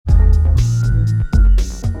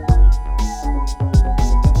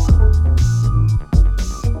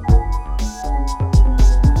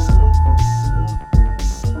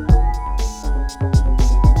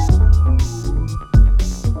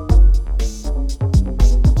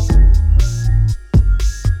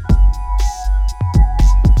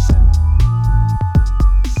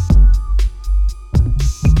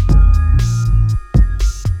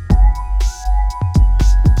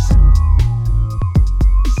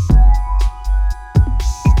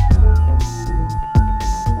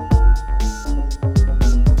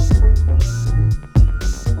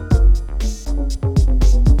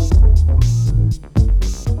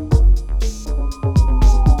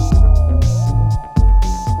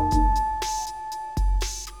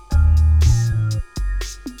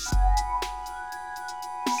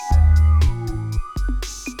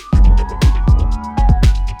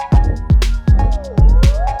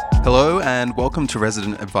welcome to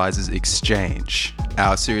Resident Advisors Exchange,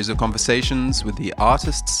 our series of conversations with the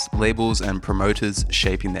artists, labels, and promoters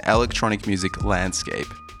shaping the electronic music landscape.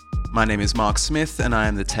 My name is Mark Smith, and I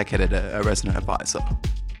am the tech editor at Resident Advisor.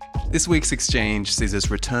 This week's exchange sees us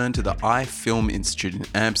return to the iFilm Institute in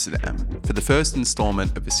Amsterdam for the first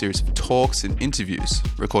installment of a series of talks and interviews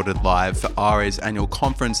recorded live for RA's annual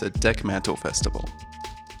conference at Dekmantel Festival.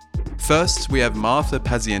 First, we have Martha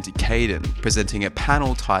Pazienti-Caden presenting a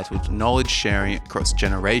panel titled Knowledge Sharing Across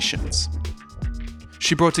Generations.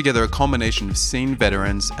 She brought together a combination of scene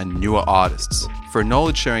veterans and newer artists for a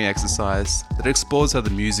knowledge sharing exercise that explores how the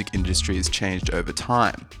music industry has changed over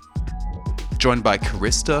time. Joined by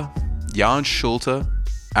Karista, Jan Schulte,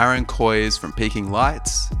 Aaron Koyes from Peking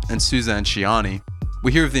Lights, and Suzanne Ciani,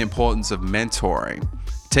 we hear of the importance of mentoring,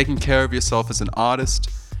 taking care of yourself as an artist,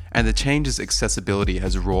 and the changes accessibility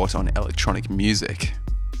has wrought on electronic music.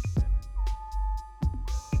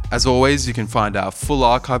 As always, you can find our full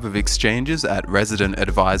archive of exchanges at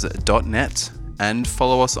residentadvisor.net and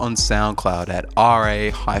follow us on SoundCloud at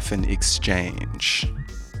ra-exchange.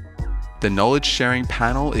 The knowledge sharing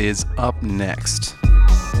panel is up next.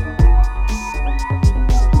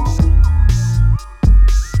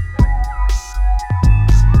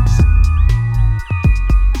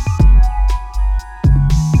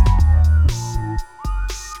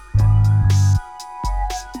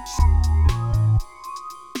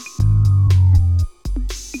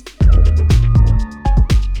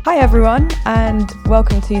 Hi everyone, and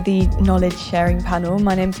welcome to the knowledge sharing panel.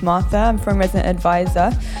 My name's Martha, I'm from Resident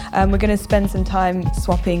Advisor. We're going to spend some time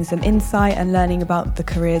swapping some insight and learning about the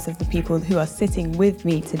careers of the people who are sitting with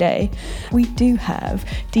me today. We do have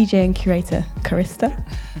DJ and curator Karista.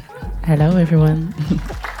 Hello everyone.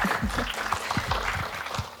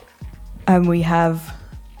 And we have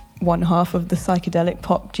one half of the psychedelic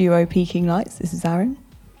pop duo Peking Lights. This is Aaron.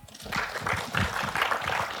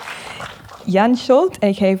 Jan Schulte,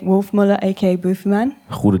 a.k.a. Wolfmuller, a.k.a. Boofman.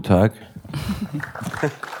 Goede Tag.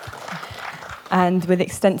 And with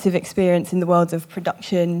extensive experience in the worlds of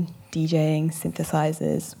production, DJing,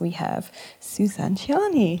 synthesizers, we have Suzanne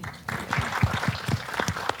Ciani.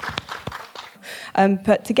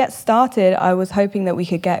 But to get started, I was hoping that we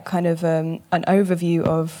could get kind of an overview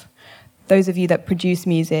of those of you that produce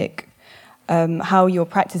music, how your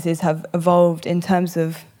practices have evolved in terms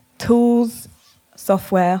of tools,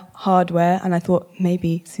 software, hardware, and I thought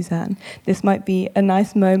maybe, Suzanne, this might be a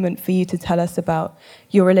nice moment for you to tell us about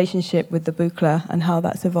your relationship with the Buchla and how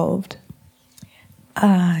that's evolved.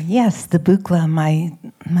 Yes, the Buchla,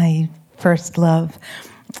 my first love.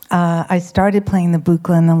 I started playing the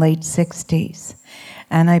Buchla in the late 60s,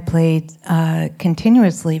 and I played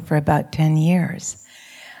continuously for about 10 years,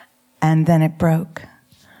 and then it broke.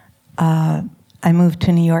 I moved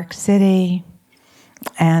to New York City,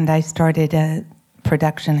 and I started a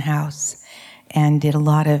production house and did a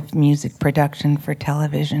lot of music production for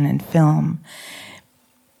television and film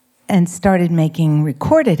and started making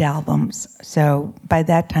recorded albums. So by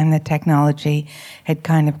that time, the technology had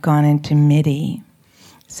kind of gone into MIDI.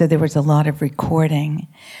 So there was a lot of recording.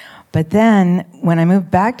 But then when I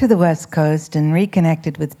moved back to the West Coast and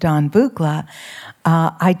reconnected with Don Buchla,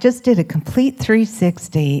 I just did a complete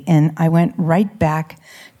 360 and I went right back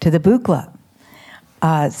to the Buchla.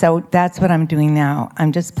 So that's what I'm doing now.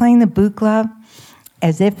 I'm just playing the Buchla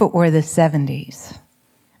as if it were the 70s.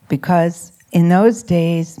 Because in those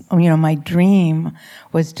days, my dream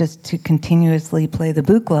was just to continuously play the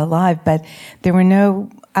Buchla live, but there were no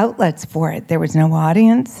outlets for it. There was no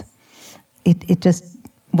audience. It just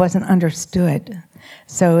wasn't understood.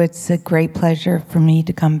 So it's a great pleasure for me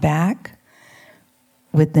to come back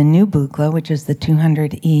with the new Buchla, which is the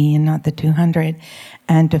 200E and not the 200,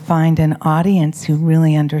 and to find an audience who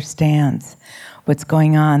really understands what's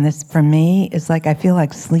going on. This, for me, is like, I feel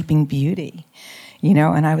like Sleeping Beauty, and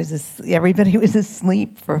everybody was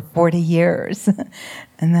asleep for 40 years.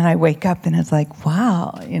 And then I wake up and it's like,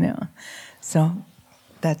 wow, So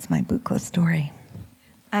that's my Buchla story.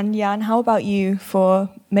 And Jan, how about you for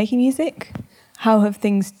making music? How have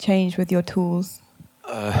things changed with your tools?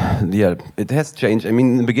 Yeah, it has changed. I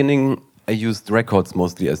mean, in the beginning, I used records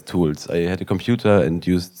mostly as tools. I had a computer and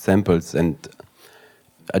used samples, and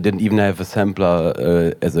I didn't even have a sampler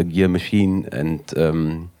as a gear machine,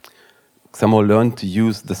 and somehow learned to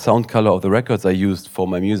use the sound color of the records I used for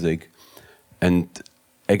my music. And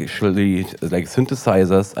actually, like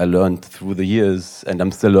synthesizers, I learned through the years, and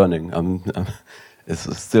I'm still learning.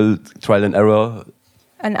 It's still trial and error.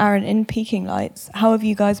 And Aaron, in Peking Lights, how have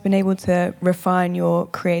you guys been able to refine your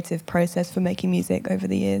creative process for making music over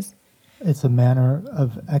the years? It's a manner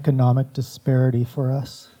of economic disparity for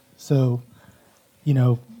us. So,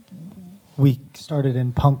 we started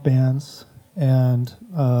in punk bands, and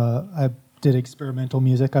I did experimental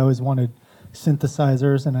music. I always wanted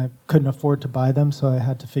synthesizers, and I couldn't afford to buy them, so I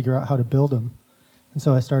had to figure out how to build them. And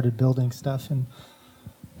so I started building stuff, and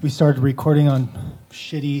we started recording on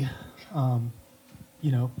shitty,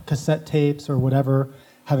 cassette tapes or whatever,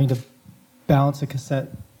 having to bounce a cassette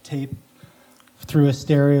tape through a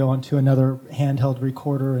stereo onto another handheld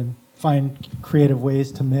recorder and find creative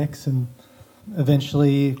ways to mix. And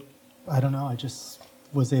eventually, I just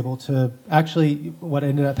was able to... Actually, what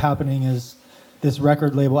ended up happening is this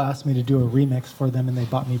record label asked me to do a remix for them, and they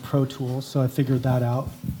bought me Pro Tools, so I figured that out.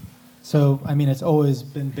 So, it's always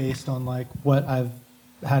been based on like what I've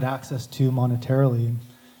had access to monetarily.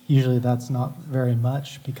 Usually that's not very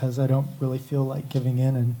much because I don't really feel like giving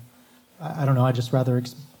in, and I don't know, I just rather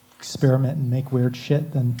experiment and make weird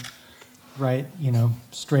shit than write,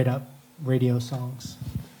 straight up radio songs.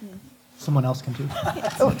 Someone else can do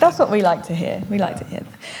that. Oh, that's what we like to hear. We like to hear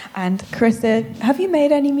that. And Carissa, have you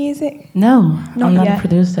made any music? No, I'm not yet. a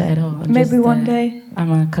producer at all. Maybe one day.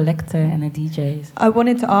 I'm a collector and a DJ. I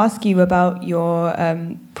wanted to ask you about your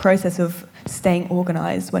process of staying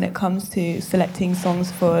organized when it comes to selecting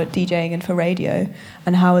songs for DJing and for radio,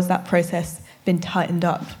 and how has that process been tightened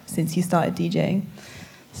up since you started DJing?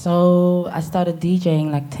 So I started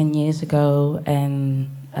DJing like 10 years ago, and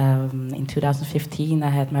in 2015 I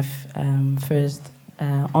had my first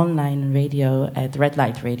online radio at Red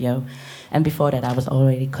Light Radio, and before that I was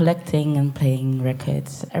already collecting and playing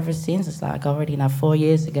records ever since. It's like already now 4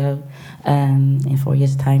 years ago, in 4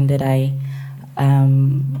 years time that I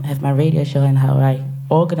have my radio show. And how I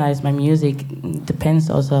organize my music depends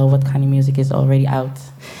also what kind of music is already out.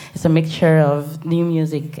 It's a mixture of new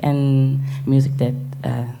music and music that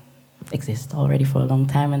exists already for a long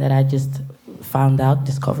time and that I just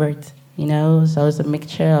discovered, So it's a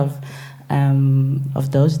mixture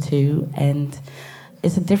of those two, and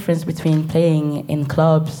it's a difference between playing in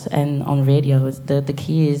clubs and on radio. The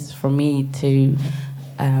key is for me to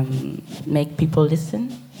make people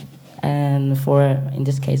listen, and for, in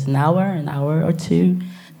this case, an hour or two,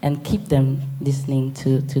 and keep them listening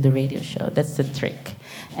to the radio show. That's the trick,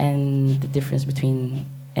 and the difference between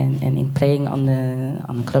and in playing on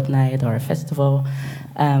a club night or a festival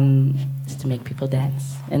is to make people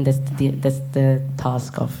dance, and that's the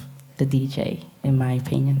task of the DJ, in my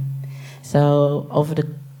opinion. So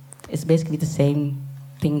it's basically the same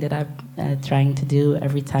thing that I'm trying to do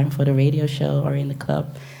every time for the radio show or in the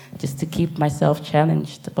club, just to keep myself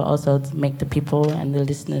challenged, but also to make the people and the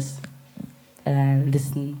listeners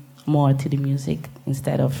listen more to the music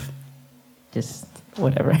instead of just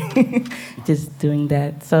whatever, just doing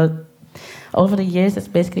that. So over the years, it's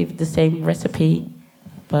basically the same recipe,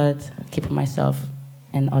 but keeping myself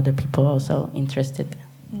and other people also interested.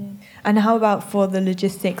 And how about for the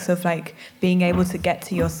logistics of like being able to get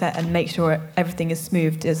to your set and make sure everything is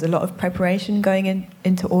smooth? There's a lot of preparation going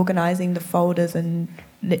into organizing the folders and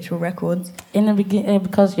literal records. In the beginning,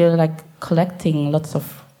 because you're like collecting lots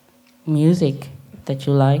of music that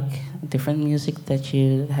you like, different music that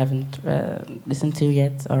you haven't listened to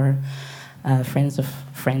yet, or friends of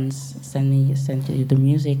friends send you the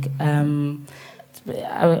music.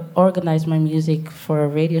 I organize my music for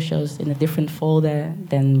radio shows in a different folder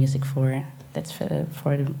than music for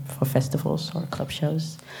festivals or club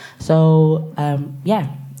shows. So I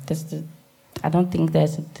don't think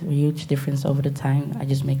there's a huge difference over the time. I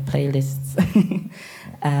just make playlists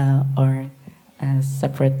or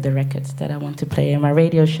separate the records that I want to play in my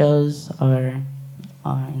radio shows or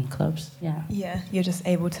in clubs. Yeah, you're just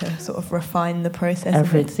able to sort of refine the process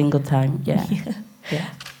every single time. Yeah.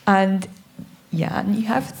 And you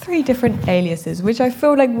have 3 different aliases, which I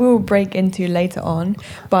feel like we'll break into later on.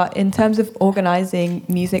 But in terms of organizing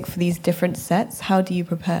music for these different sets, how do you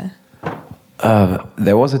prepare?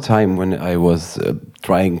 There was a time when I was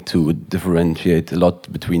trying to differentiate a lot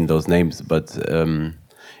between those names, but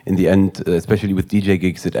in the end, especially with DJ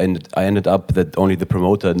gigs, I ended up that only the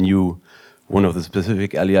promoter knew one of the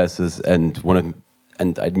specific aliases, and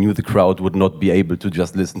I knew the crowd would not be able to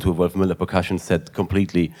just listen to a Wolf Miller percussion set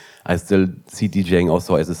completely. I still see DJing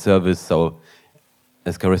also as a service, so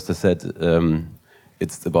as Carissa said,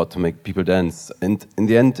 it's about to make people dance. And in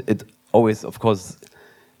the end, it always, of course,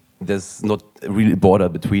 there's not a real border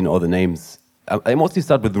between all the names. I mostly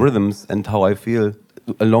start with rhythms and how I feel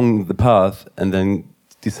along the path, and then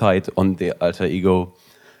decide on the alter ego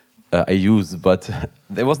I use. But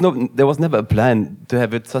there was never a plan to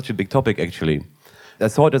have it such a big topic, actually. I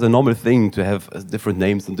saw it as a normal thing to have different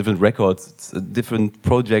names and different records. It's different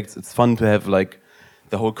projects. It's fun to have like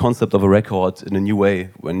the whole concept of a record in a new way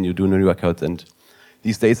when you do a new record, and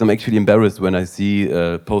these days I'm actually embarrassed when I see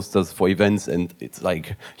posters for events and it's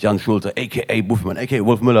like Jan Schulte, aka Wolfman, aka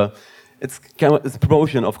Wolf Müller. It's a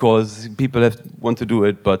promotion, of course. People want to do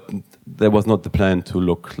it, but there was not the plan to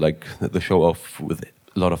look like the show off with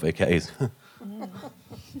a lot of AKAs.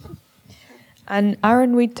 And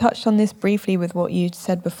Aaron, we touched on this briefly with what you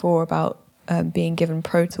said before about being given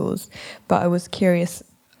Pro Tools, but I was curious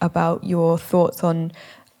about your thoughts on,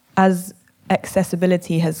 as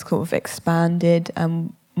accessibility has sort of expanded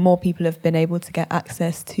and more people have been able to get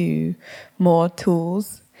access to more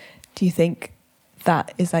tools, do you think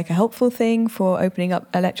that is like a helpful thing for opening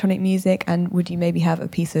up electronic music? And would you maybe have a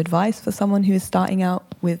piece of advice for someone who is starting out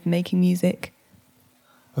with making music?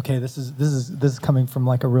 Okay, this is coming from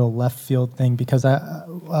like a real left field thing, because I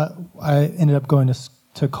ended up going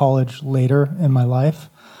to college later in my life,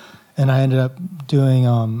 and I ended up doing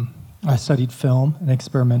I studied film and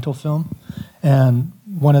experimental film, and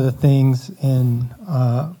one of the things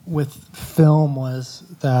with film was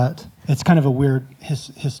that it's kind of a weird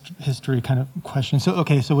history kind of question. So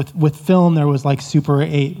with film there was like Super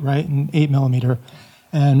 8, right, and 8mm.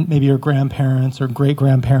 And maybe your grandparents or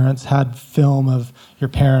great-grandparents had film of your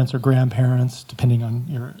parents or grandparents, depending on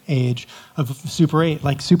your age, of Super 8.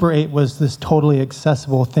 Like, Super 8 was this totally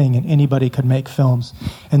accessible thing, and anybody could make films.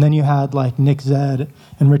 And then you had, like, Nick Zedd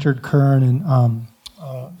and Richard Kern, and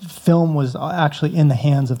film was actually in the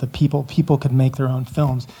hands of the people. People could make their own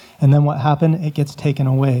films. And then what happened? It gets taken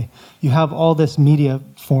away. You have all this media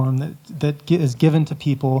form that is given to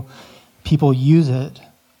people. People use it.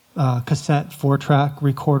 Cassette, 4-track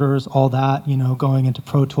recorders, all that, going into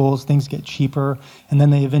Pro Tools, things get cheaper, and then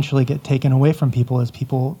they eventually get taken away from people as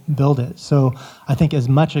people build it. So I think as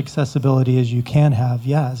much accessibility as you can have,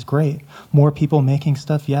 yeah, is great. More people making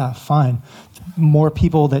stuff, yeah, fine. More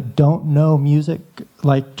people that don't know music,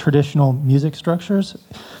 like traditional music structures,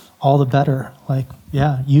 all the better. Like,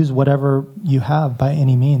 yeah, use whatever you have by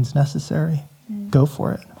any means necessary. Go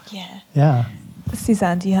for it. Yeah.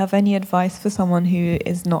 Suzanne, do you have any advice for someone who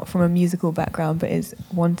is not from a musical background but is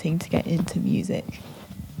wanting to get into music?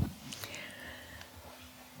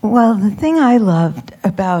 Well, the thing I loved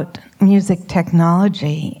about music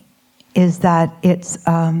technology is that it's,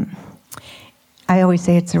 I always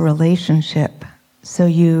say it's a relationship. So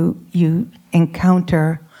you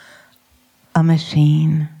encounter a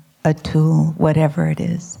machine, a tool, whatever it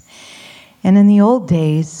is. And in the old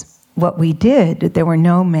days, what we did, there were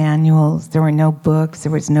no manuals, there were no books,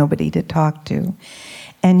 there was nobody to talk to.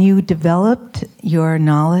 And you developed your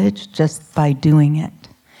knowledge just by doing it.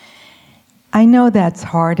 I know that's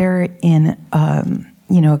harder in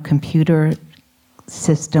a computer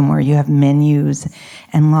system where you have menus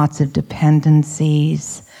and lots of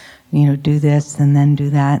dependencies, do this and then do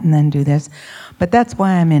that and then do this. But that's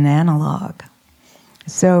why I'm in analog.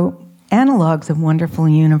 So analog's a wonderful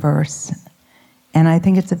universe. And I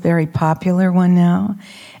think it's a very popular one now.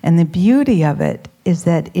 And the beauty of it is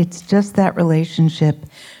that it's just that relationship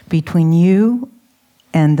between you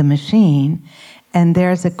and the machine. And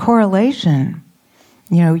there's a correlation.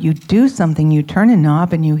 You do something, you turn a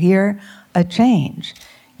knob and you hear a change.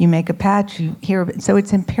 You make a patch, you hear it. So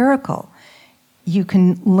it's empirical. You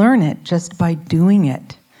can learn it just by doing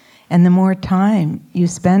it. And the more time you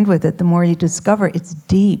spend with it, the more you discover it's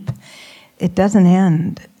deep. It doesn't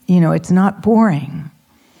end. It's not boring.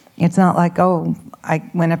 It's not like, oh, I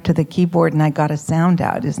went up to the keyboard and I got a sound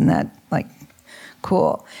out. Isn't that, like,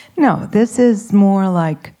 cool? No, this is more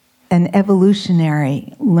like an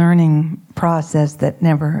evolutionary learning process that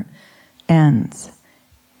never ends.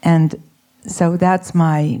 And so that's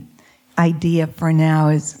my idea for now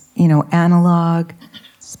is, analog,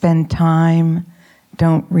 spend time,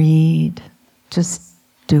 don't read, just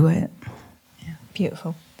do it. Yeah.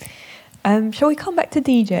 Beautiful. Shall we come back to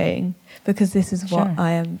DJing? Because this is what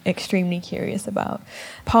I am extremely curious about.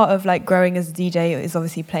 Part of like growing as a DJ is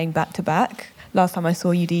obviously playing back-to-back. Last time I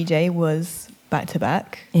saw you DJ was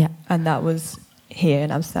back-to-back. Yeah. And that was here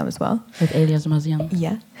in Amsterdam as well. With Elias Mazian.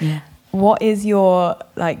 Yeah. Yeah. What is your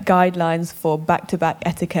like guidelines for back-to-back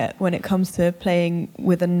etiquette when it comes to playing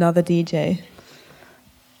with another DJ?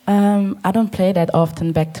 I don't play that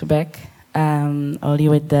often back-to-back. Only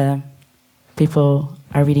with the people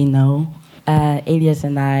I really know. Elias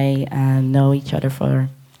and I know each other for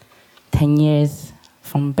 10 years,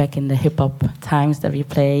 from back in the hip-hop times that we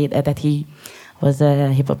played, that he was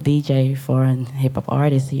a hip-hop DJ for a hip-hop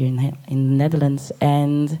artist here in the Netherlands,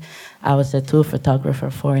 and I was a tour photographer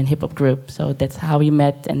for a hip-hop group. So that's how we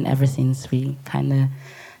met, and ever since we kind of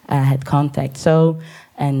had contact. So,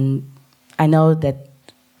 and I know that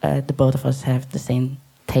the both of us have the same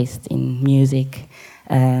taste in music,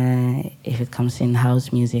 if it comes in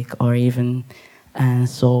house music or even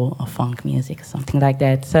soul or funk music or something like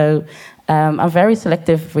that. So I'm very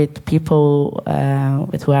selective with people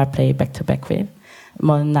with who I play back to back with,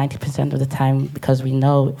 more than 90% of the time, because we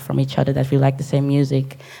know from each other that we like the same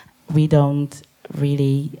music. We don't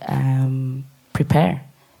really prepare.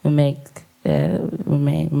 We make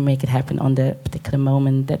it happen on the particular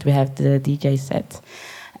moment that we have the DJ set,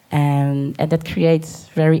 and that creates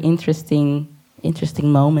very interesting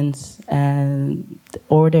moments and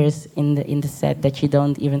orders in the set that you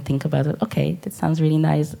don't even think about it. Okay, that sounds really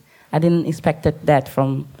nice. I didn't expect that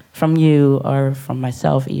from you or from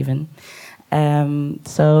myself even.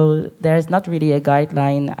 So there's not really a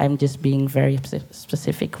guideline. I'm just being very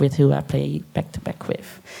specific with who I play back to back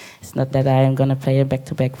with. It's not that I am gonna play a back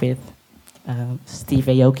to back with Steve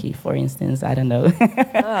Aoki, for instance. I don't know.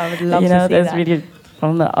 I would love you to know, see that's that. really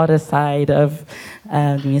from the other side of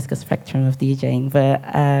the musical spectrum of DJing. But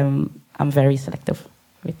I'm very selective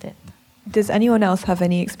with it. Does anyone else have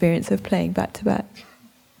any experience of playing back to back?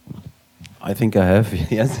 I think I have,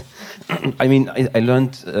 yes. I mean, I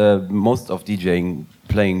learned most of DJing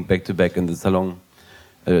playing back-to-back in the Salon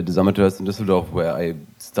des Amateurs in Düsseldorf, where I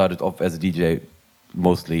started off as a DJ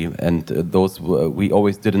mostly. And we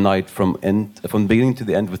always did a night from beginning to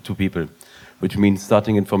the end with two people, which means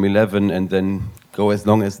starting it from 11 and then go as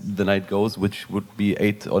long as the night goes, which would be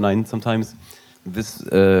 8 or 9 sometimes. This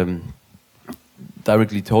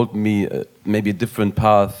directly told me maybe a different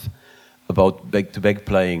path about back-to-back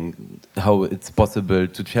playing, how it's possible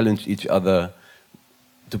to challenge each other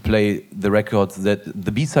to play the records,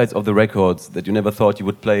 the B-sides of the records that you never thought you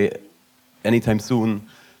would play anytime soon,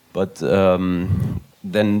 but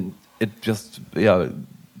then it just,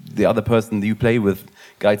 the other person that you play with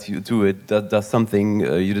guides you to it, does something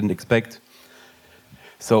you didn't expect.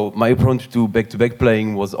 So my approach to back-to-back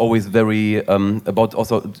playing was always very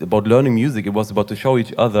about learning music. It was about to show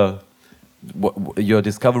each other your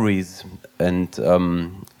discoveries, and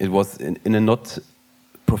it was in a not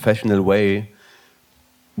professional way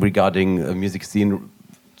regarding a music scene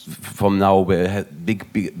from now, where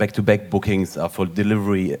big back-to-back bookings are for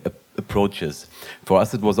delivery approaches. For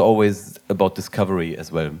us, it was always about discovery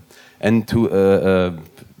as well, and to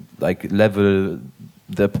level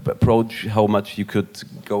the approach, how much you could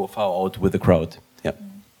go far out with the crowd. Yeah.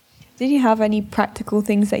 Did you have any practical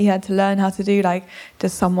things that you had to learn how to do? Like,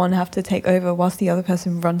 does someone have to take over whilst the other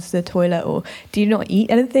person runs to the toilet? Or do you not eat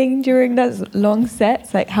anything during those long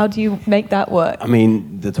sets? Like, how do you make that work? I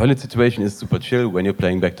mean, the toilet situation is super chill when you're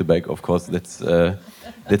playing back-to-back, of course. That's the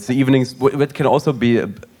evenings. It can also be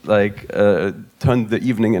turn the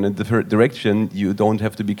evening in a different direction. You don't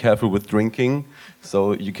have to be careful with drinking.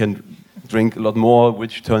 So you can drink a lot more,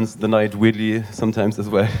 which turns the night weirdly sometimes as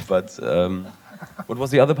well. But... what was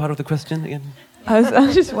the other part of the question again? I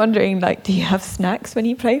was just wondering, like, do you have snacks when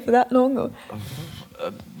you play for that long? Or?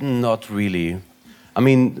 Not really. I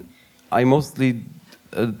mean, I mostly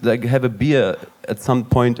have a beer at some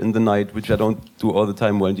point in the night, which I don't do all the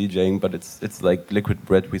time while DJing, but it's like liquid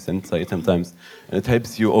bread we send sometimes, and it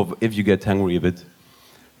helps you if you get hungry a bit.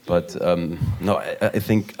 But no, I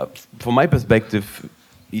think from my perspective,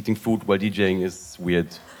 eating food while DJing is weird.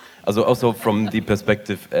 Also from the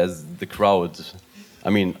perspective as the crowd.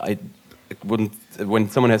 I mean, I wouldn't. When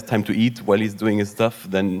someone has time to eat while he's doing his stuff,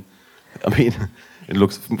 then, I mean,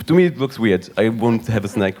 to me it looks weird. I won't have a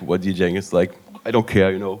snack while DJing. It's like, I don't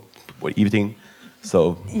care, what eating.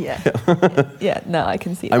 So yeah, no, I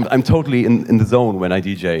can see that. I'm totally in the zone when I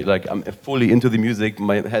DJ. Like, I'm fully into the music.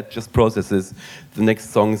 My head just processes the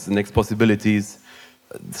next songs, the next possibilities.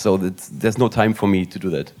 So there's no time for me to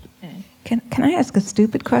do that. Can I ask a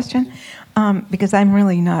stupid question? Because I'm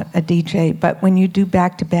really not a DJ, but when you do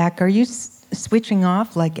back-to-back, are you switching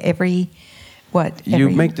off like every...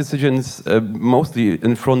 You make decisions mostly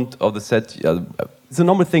in front of the set. It's a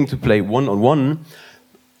normal thing to play one-on-one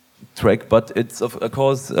track, but it's of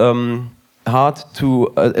course hard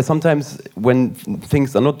to... sometimes when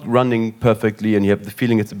things are not running perfectly and you have the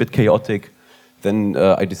feeling it's a bit chaotic, then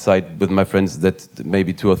I decide with my friends that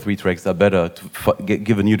maybe 2 or 3 tracks are better to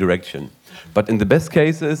give a new direction. But in the best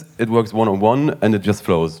cases, it works one-on-one and it just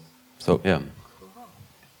flows. So, yeah.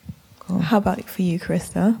 Cool. How about it for you,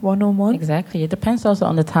 Krista? One-on-one? Exactly. It depends also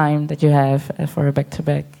on the time that you have for a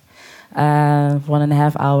back-to-back.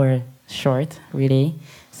 1.5 hour short, really.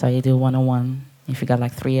 So you do one-on-one. If you got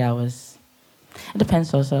like 3 hours. It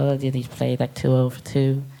depends also. Did you play like 2 over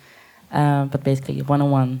 2? But basically,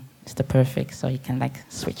 one-on-one is the perfect, so you can like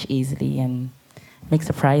switch easily and make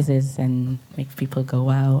surprises and make people go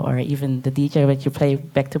wow, or even the DJ that you play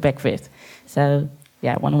back to back with. So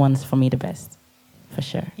yeah, one-on-one is for me the best. for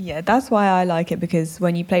sure. Yeah, that's why I like it, because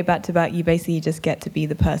when you play back to back, you basically just get to be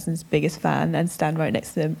the person's biggest fan and stand right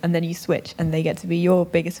next to them, and then you switch and they get to be your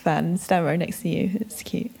biggest fan and stand right next to you. It's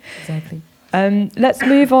cute. Exactly. Let's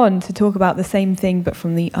move on to talk about the same thing but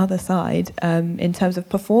from the other side, in terms of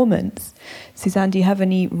performance. Suzanne, do you have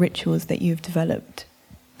any rituals that you've developed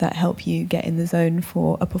that help you get in the zone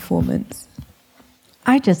for a performance?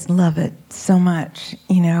 I just love it so much.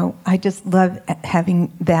 I just love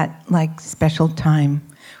having that like special time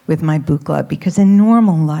with my bukla, because in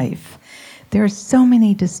normal life, there are so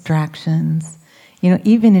many distractions.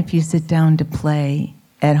 Even if you sit down to play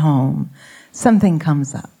at home, something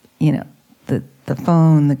comes up, the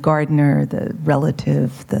phone, the gardener, the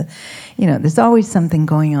relative, there's always something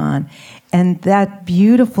going on. And that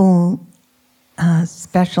beautiful,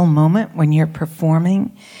 special moment when you're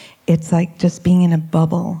performing, it's like just being in a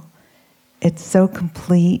bubble. It's so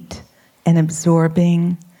complete and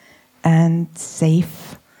absorbing and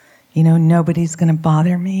safe. Nobody's going to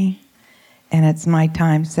bother me, and it's my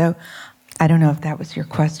time. So I don't know if that was your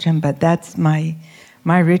question, but that's my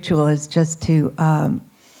ritual, is just to,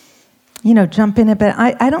 jump in a bit.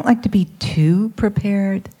 I don't like to be too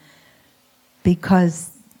prepared, because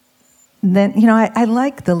then, I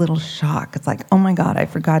like the little shock. It's like, oh my God, I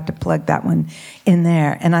forgot to plug that one in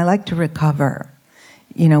there. And I like to recover,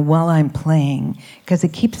 while I'm playing, because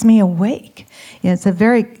it keeps me awake. It's a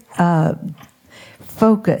very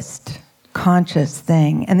focused, conscious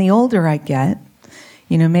thing. And the older I get,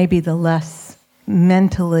 maybe the less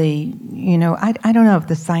mentally, I don't know if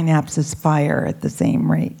the synapses fire at the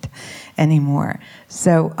same rate anymore.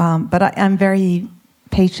 So, but I'm very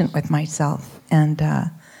patient with myself, and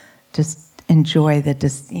just enjoy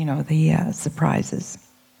the surprises.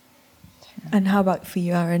 And how about for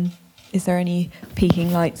you, Aaron? Is there any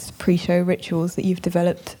Peking Lights pre-show rituals that you've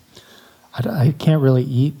developed? I can't really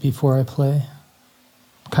eat before I play.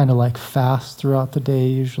 Kind of like fast throughout the day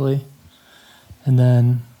usually. And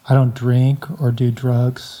then I don't drink or do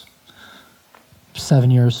drugs.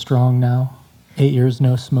 7 years strong now. 8 years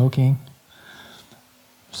no smoking.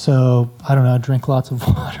 So, I don't know, drink lots of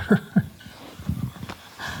water.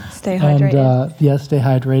 Stay hydrated. And stay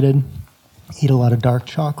hydrated. Eat a lot of dark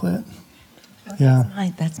chocolate.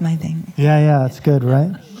 Yeah. That's my thing. Yeah, it's good,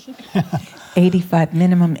 right? 85,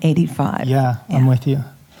 minimum 85. Yeah, I'm with you.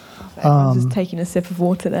 Everyone's just taking a sip of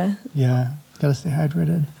water there. Yeah, gotta stay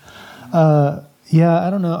hydrated. I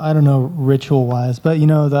don't know ritual-wise, but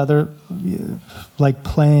the other, like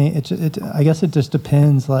playing, I guess it just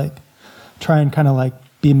depends. Like, try and kind of like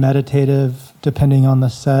be meditative depending on the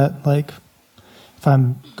set. Like, if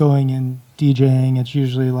I'm going and DJing, it's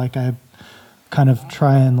usually like I kind of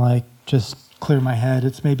try and like just clear my head.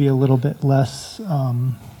 It's maybe a little bit less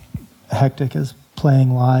hectic as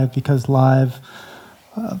playing live, because live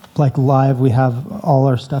we have all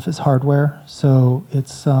our stuff is hardware. So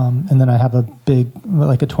it's, and then I have a big,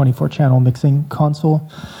 like a 24 channel mixing console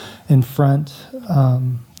in front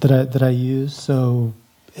that I use. So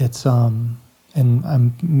it's, and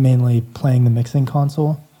I'm mainly playing the mixing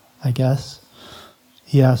console, I guess.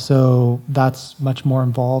 Yeah, so that's much more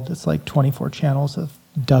involved. It's like 24 channels of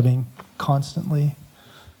dubbing constantly.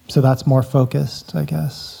 So that's more focused, I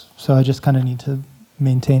guess. So I just kind of need to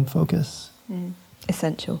maintain focus.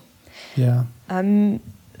 Essential. Yeah.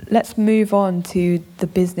 Let's move on to the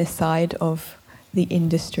business side of the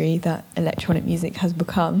industry that electronic music has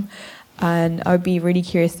become. And I would be really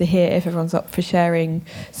curious to hear if everyone's up for sharing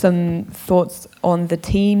some thoughts on the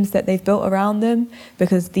teams that they've built around them.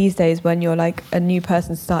 Because these days, when you're like a new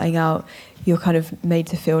person starting out, you're kind of made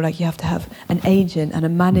to feel like you have to have an agent and a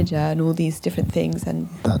manager and all these different things. And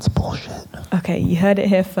that's bullshit. Okay, you heard it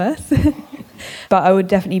here first. But I would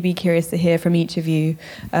definitely be curious to hear from each of you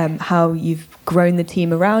how you've grown the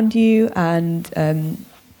team around you, and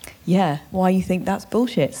why you think that's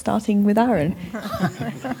bullshit, starting with Aaron.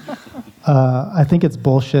 I think it's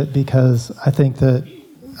bullshit because I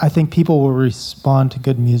think people will respond to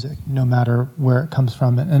good music no matter where it comes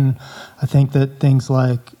from. And I think that things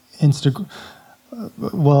like Instagram,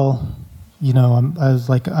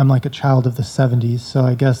 I'm like a child of the 70s, so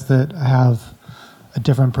I guess that I have a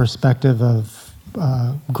different perspective of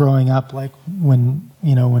growing up. Like when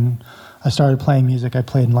I started playing music, I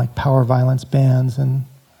played in like power violence bands, and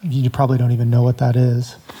you probably don't even know what that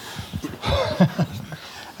is.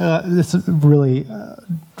 This is really,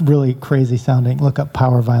 really crazy sounding. Look up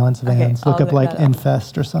power violence bands. Look up like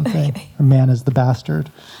Infest or something, or Man is the Bastard.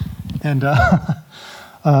 And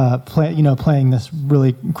playing this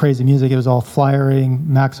really crazy music. It was all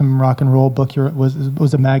flyering, Maximum Rock and Roll.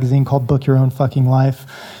 Was a magazine called Book Your Own Fucking Life.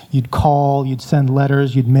 You'd call, you'd send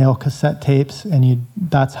letters, you'd mail cassette tapes, and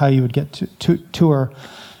that's how you would get to tour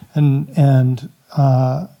and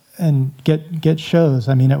get shows.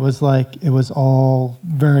 I mean, it was all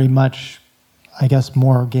very much, I guess,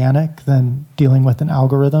 more organic than dealing with an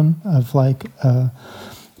algorithm of like a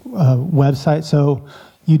website. So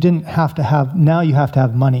you didn't have to have, now you have to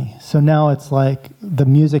have money. So now it's like the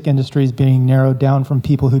music industry is being narrowed down from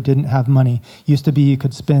people who didn't have money. Used to be you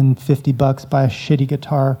could spend $50, buy a shitty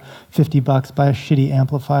guitar, $50, buy a shitty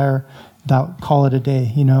amplifier, call it a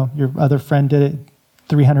day. Your other friend did it,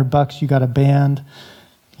 $300, you got a band,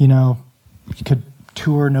 you could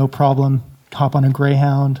tour no problem, hop on a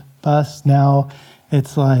Greyhound bus. Now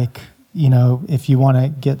it's like, if you want to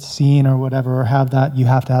get seen or whatever, or have that, you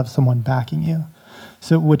have to have someone backing you.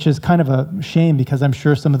 So, which is kind of a shame, because I'm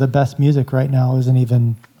sure some of the best music right now isn't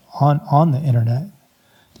even on the internet.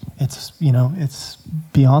 It's, it's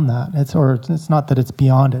beyond that. It's not that it's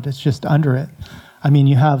beyond it, it's just under it. I mean,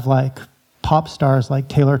 you have like pop stars like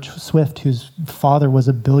Taylor Swift, whose father was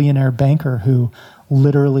a billionaire banker who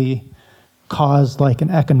literally caused like an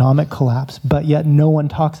economic collapse, but yet no one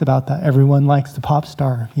talks about that. Everyone likes the pop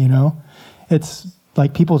star, It's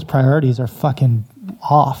like people's priorities are fucking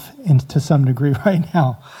off to some degree right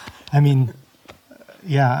now. I mean,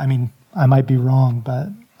 I might be wrong, but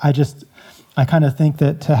I kind of think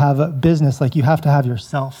that to have a business, like, you have to have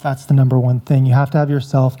yourself. That's the number one thing. You have to have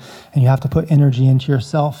yourself, and you have to put energy into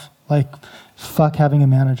yourself. Like, fuck having a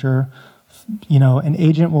manager. An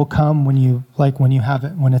agent will come when you have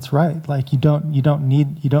it, when it's right. Like, you don't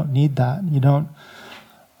need that.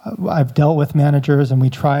 I've dealt with managers, and we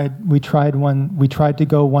tried to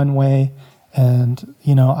go one way, and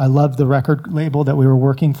I loved the record label that we were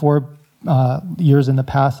working for years in the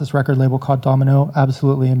past. This record label called Domino,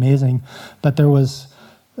 absolutely amazing, but there was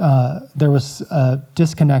a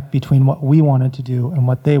disconnect between what we wanted to do and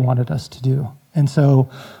what they wanted us to do. And so,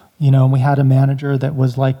 we had a manager that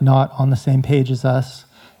was like not on the same page as us,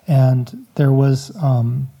 and there was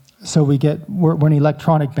so we're an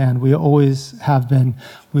electronic band. We always have been.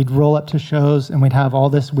 We'd roll up to shows and we'd have all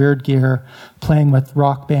this weird gear, playing with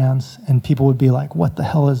rock bands, and people would be like, "What the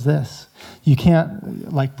hell is this?" You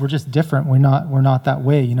can't, like, we're just different. We're not that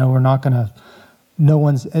way. We're not gonna.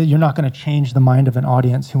 You're not gonna change the mind of an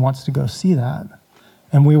audience who wants to go see that,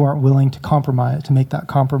 and we weren't willing to make that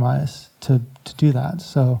compromise to do that.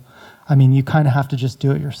 So, I mean, you kind of have to just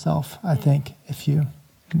do it yourself, I think, if you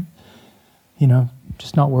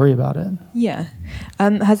just not worry about it. Yeah.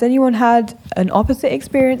 Has anyone had an opposite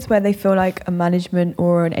experience where they feel like a management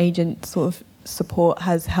or an agent sort of support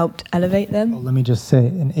has helped elevate them? Well, let me just say,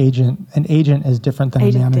 an agent is different than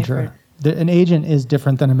a manager. An agent is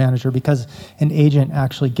different than a manager, because an agent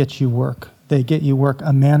actually gets you work. They get you work.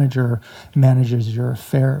 A manager manages your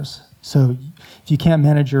affairs. So if you can't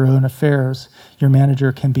manage your own affairs, your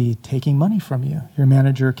manager can be taking money from you. Your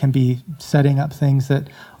manager can be setting up things that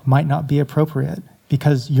might not be appropriate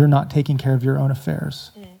because you're not taking care of your own affairs.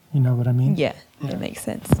 You know what I mean? Yeah, that makes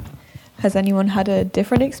sense. Has anyone had a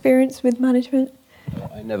different experience with management?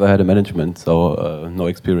 I never had a management, so no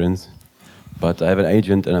experience. But I have an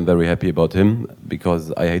agent, and I'm very happy about him,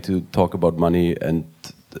 because I hate to talk about money and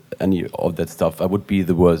any of that stuff. I would be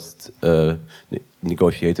the worst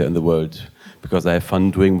negotiator in the world, because I have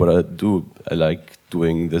fun doing what I do. I like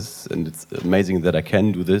doing this, and it's amazing that I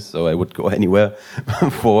can do this, so I would go anywhere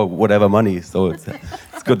for whatever money. So it's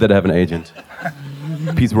good that I have an agent.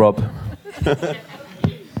 Peace, Rob.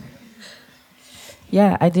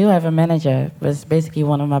 Yeah, I do have a manager. It was basically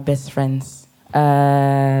one of my best friends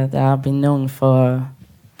that I've been known for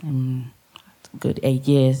a good 8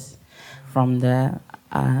 years from the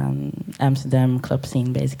Amsterdam club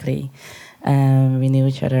scene, basically. We knew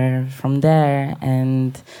each other from there,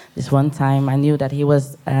 and this one time I knew that he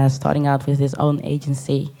was starting out with his own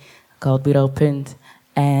agency called Bureau Punt,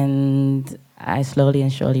 and I slowly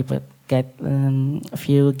and surely would get a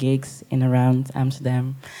few gigs in around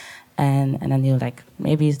Amsterdam, and I knew, like,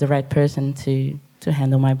 maybe he's the right person to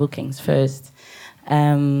handle my bookings first,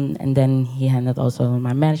 and then he handled also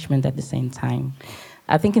my management at the same time.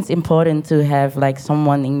 I think it's important to have, like,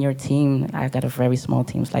 someone in your team. I got a very small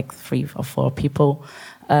team, like 3 or 4 people,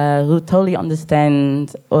 who totally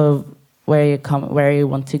understand where you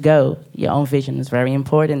want to go. Your own vision is very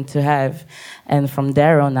important to have, and from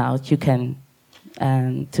there on out, you can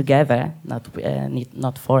together,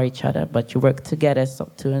 not for each other, but you work together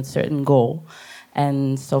to a certain goal.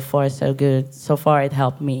 And so far, so good. So far, it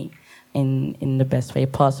helped me in the best way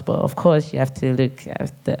possible. Of course, you have to look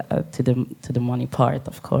at to the money part,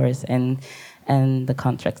 of course, and the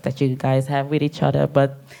contracts that you guys have with each other,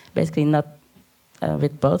 but basically not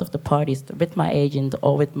with both of the parties. With my agent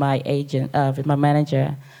or with my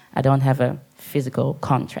manager, I don't have a physical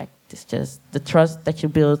contract. It's just the trust that you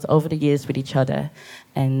build over the years with each other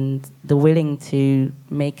and the willing to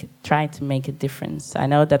try to make a difference. I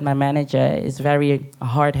know that my manager is very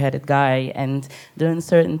hard-headed guy and doing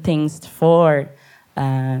certain things to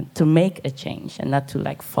make a change and not to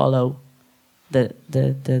like follow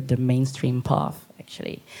the mainstream path,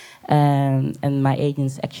 actually. And my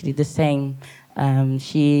agent's actually the same.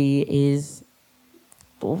 She is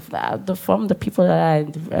from the people that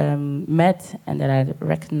I met and that I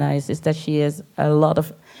recognize is that she has a lot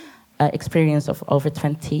of experience of over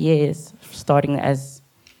 20 years, starting as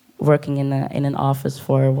working in an office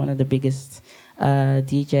for one of the biggest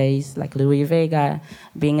DJs like Louis Vega,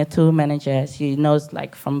 being a tour manager. She knows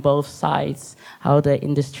like from both sides how the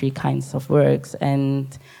industry kinds of works.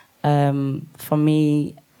 And for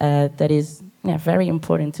me, that is very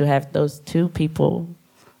important to have those two people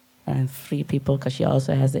and 3 people, because she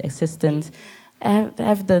also has the assistant,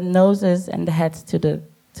 have the noses and the heads to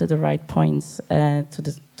the right points,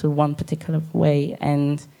 to one particular way.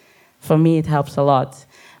 And for me, it helps a lot,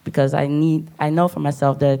 because I know for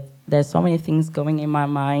myself that there's so many things going in my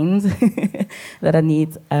mind that I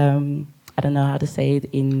need. I don't know how to say it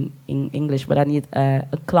in English, but I need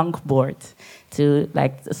a clunk board to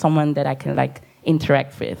like someone that I can like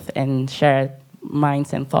interact with and share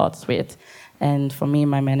minds and thoughts with. And for me,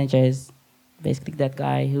 my manager is basically that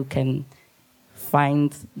guy who can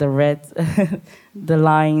find the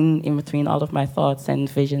line in between all of my thoughts and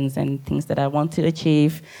visions and things that I want to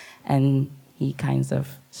achieve. And he kind of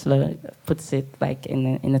puts it like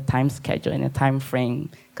in a time schedule, in a time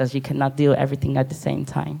frame, because you cannot do everything at the same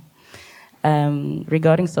time.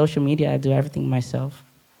 Regarding social media, I do everything myself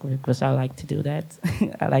because I like to do that.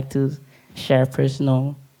 I like to share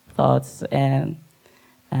personal thoughts and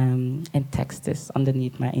text this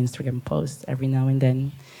underneath my Instagram post every now and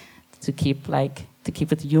then to keep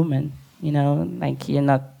it human. You know, like you're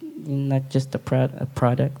not just a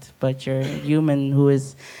product, but you're a human who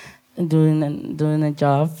is doing a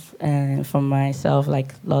job. And for myself,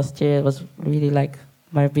 like last year was really like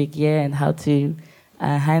my big year, and how to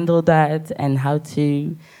handle that and how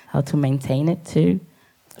to maintain it too.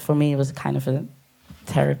 For me, it was kind of a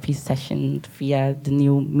therapy session via the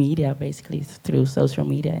new media, basically through social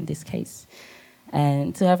media in this case,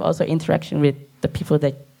 and to have also interaction with the people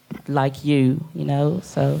that like you know.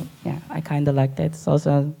 So yeah, I kind of like that. It's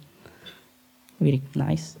also really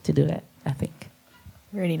nice to do that, I think.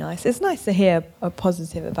 Really nice. It's nice to hear a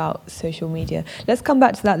positive about social media. Let's come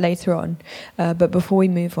back to that later on. But before we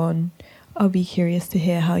move on, I'll be curious to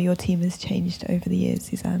hear how your team has changed over the years,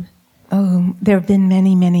 Suzanne. Oh, there have been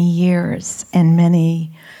many, many years and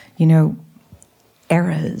many,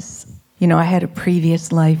 eras. I had a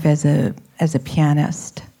previous life as a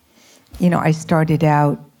pianist. I started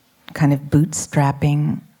out kind of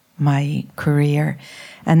bootstrapping my career.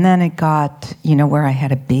 And then it got, where I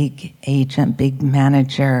had a big agent, big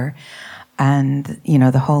manager, and,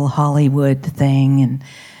 the whole Hollywood thing.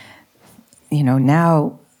 And,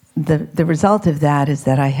 now the result of that is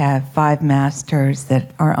that I have 5 masters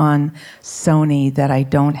that are on Sony that I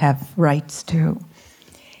don't have rights to.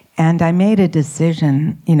 And I made a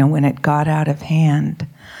decision, when it got out of hand,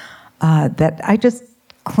 that I just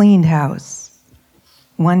cleaned house.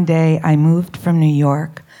 One day I moved from New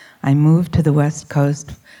York. I moved to the West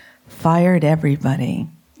Coast, fired everybody,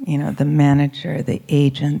 the manager, the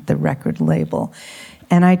agent, the record label.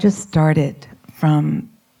 And I just started from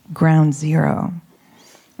ground zero.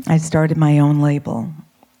 I started my own label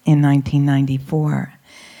in 1994.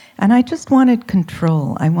 And I just wanted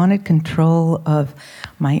control. I wanted control of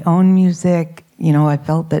my own music. I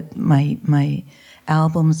felt that my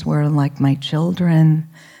albums were like my children.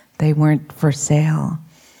 They weren't for sale.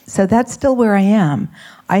 So that's still where I am.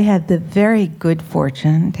 I had the very good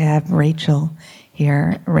fortune to have Rachel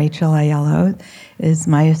here. Rachel Aiello is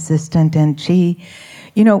my assistant, and she,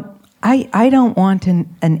 I don't want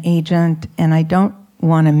an agent, and I don't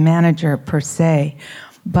want a manager per se,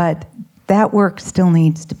 but that work still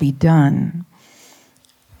needs to be done.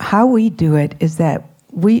 How we do it is that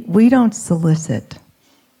we don't solicit.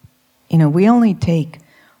 We only take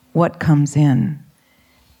what comes in.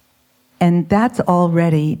 And that's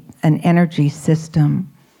already an energy system,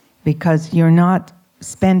 because you're not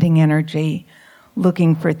spending energy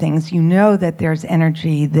looking for things. You know that there's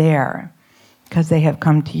energy there because they have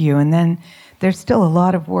come to you. And then there's still a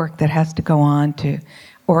lot of work that has to go on to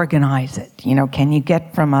organize it. Can you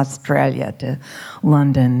get from Australia to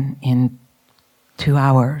London in 2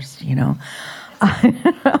 hours?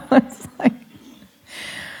 It's like,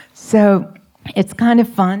 so it's kind of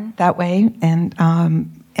fun that way, and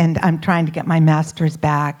I'm trying to get my master's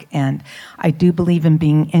back, and I do believe in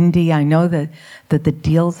being indie. I know that the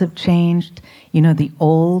deals have changed. The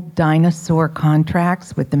old dinosaur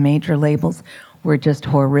contracts with the major labels were just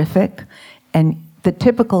horrific, and the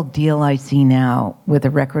typical deal I see now with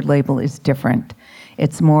a record label is different.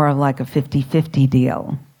 It's more of like a 50-50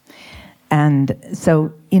 deal. And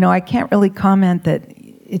so, I can't really comment that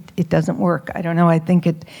it doesn't work. I don't know. I think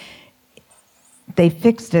they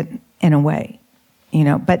fixed it in a way,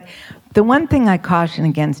 But the one thing I caution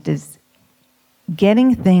against is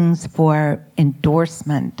getting things for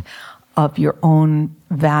endorsement of your own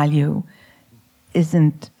value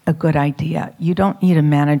isn't a good idea. You don't need a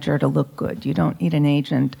manager to look good. You don't need an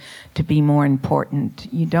agent to be more important.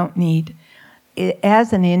 You don't need,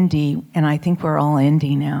 as an indie, and I think we're all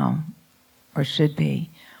indie now, or should be,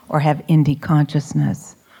 or have indie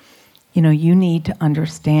consciousness. You need to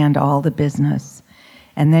understand all the business,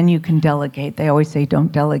 and then you can delegate. They always say,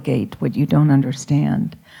 don't delegate what you don't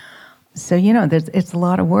understand. So, it's a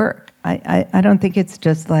lot of work. I don't think it's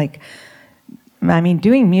just like,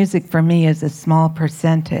 doing music for me is a small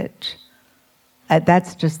percentage.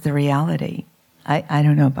 That's just the reality. I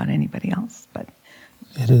don't know about anybody else, but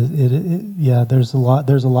it is. Yeah, there's a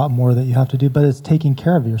lot more that you have to do, but it's taking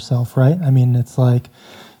care of yourself, right? It's like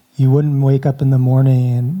you wouldn't wake up in the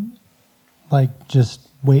morning and just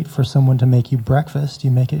wait for someone to make you breakfast.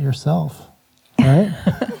 You make it yourself, right?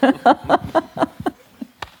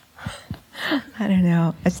 I don't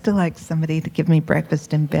know. I still like somebody to give me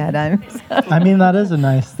breakfast in bed. That is a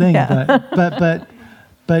nice thing, Yeah.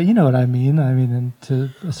 but you know what I mean. And to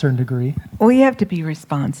a certain degree. Well, you have to be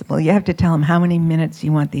responsible. You have to tell them how many minutes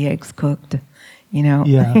you want the eggs cooked. Yeah.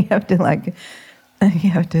 You have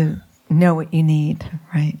to know what you need,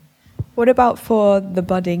 right? What about for the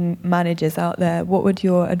budding managers out there? What would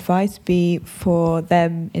your advice be for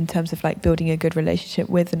them in terms of building a good relationship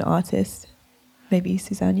with an artist? Maybe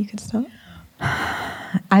Suzanne, you could start.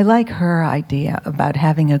 I like her idea about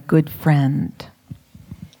having a good friend,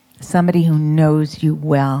 somebody who knows you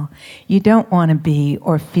well. You don't want to be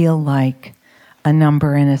or feel like a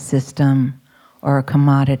number in a system or a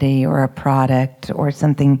commodity or a product or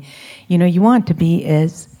something. You want to be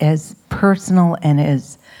as personal and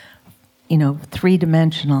as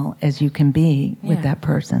three-dimensional as you can be with that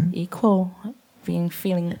person. Equal,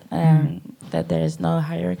 feeling that there is no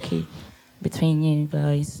hierarchy between you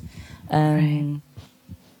guys. Right.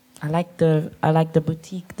 I like the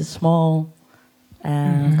boutique, the small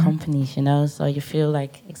companies, so you feel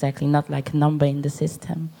exactly not like a number in the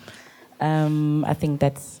system. I think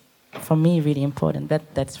that's for me really important.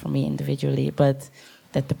 That's for me individually, but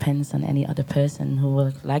that depends on any other person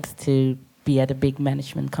who likes to be at a big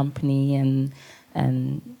management company and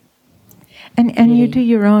really, you do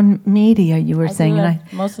your own media, you were saying.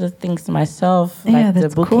 Most of the things myself, yeah, the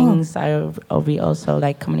bookings, cool. we also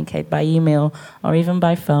communicate by email or even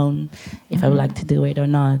by phone if I would like to do it or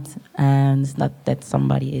not. And it's not that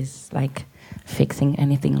somebody is fixing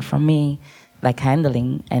anything for me,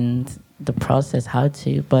 handling and the process how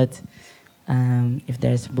to. But if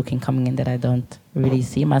there's a booking coming in that I don't really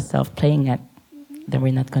see myself playing at, then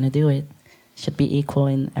we're not going to do it. Should be equal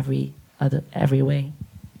in every way.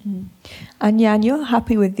 And Jan, you're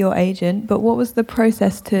happy with your agent, but what was the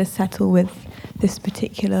process to settle with this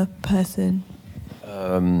particular person?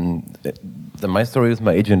 My story with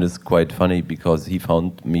my agent is quite funny because he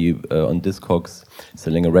found me on Discogs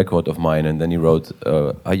selling a record of mine, and then he wrote,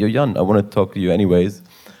 "Are you Jan? I want to talk to you anyways,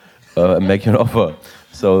 and make you an offer."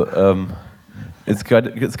 So it's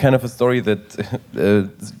kind of a story that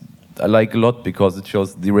I like a lot because it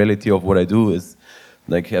shows the reality of what I do is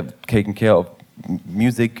have taken care of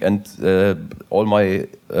music and all my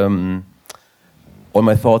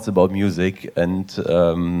thoughts about music. And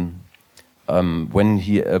when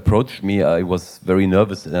he approached me, I was very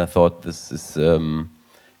nervous, and I thought, this is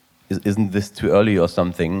isn't this too early or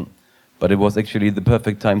something? But it was actually the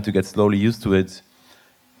perfect time to get slowly used to it,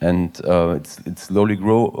 and it slowly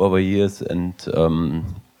grow over years. And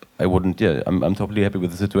I'm totally happy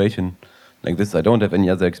with the situation like this. I don't have any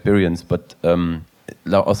other experience, but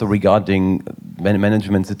also regarding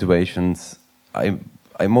management situations, I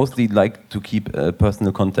mostly like to keep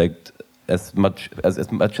personal contact as much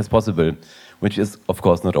as possible, which is of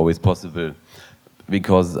course not always possible,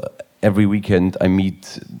 because every weekend I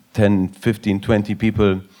meet 10, 15, 20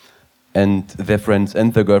 people and their friends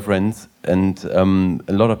and their girlfriends, and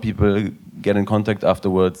a lot of people get in contact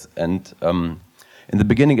afterwards, and in the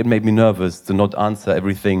beginning it made me nervous to not answer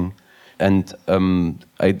everything, and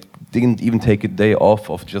I didn't even take a day off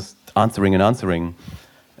of just answering.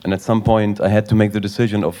 And at some point I had to make the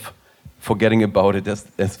decision of forgetting about it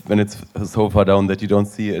as when it's so far down that you don't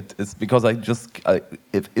see it. It's because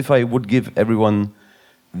if I would give everyone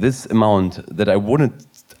this amount that I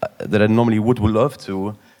normally would love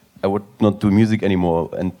to, I would not do music anymore.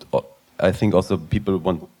 And I think also people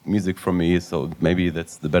want music from me, so maybe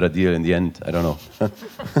that's the better deal in the end. I don't know.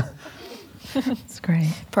 It's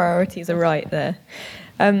great. Priorities are right there.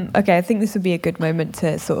 Okay, I think this would be a good moment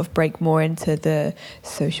to sort of break more into the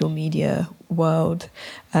social media world.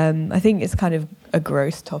 I think it's kind of a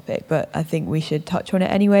gross topic, but I think we should touch on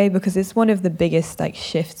it anyway because it's one of the biggest like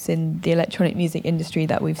shifts in the electronic music industry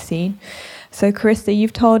that we've seen. So, Carissa,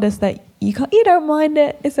 you've told us that you don't mind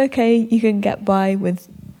it. It's okay. You can get by with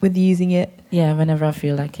using it. Yeah, whenever I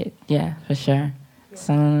feel like it. Yeah, for sure.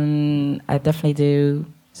 So I definitely do.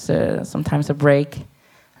 So sometimes a break,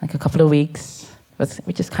 like a couple of weeks,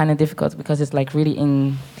 which is kind of difficult because it's like really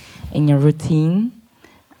in your routine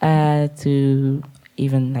to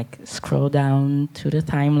even like scroll down to the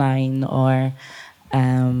timeline or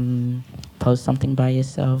post something by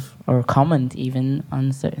yourself or comment even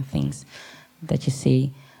on certain things that you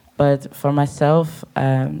see. But for myself,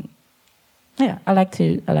 I like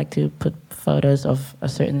to put photos of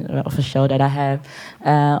a show that I have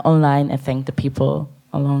online and thank the people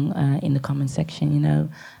along in the comment section, you know.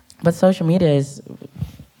 But social media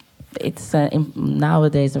it's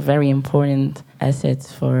nowadays a very important asset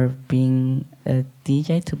for being a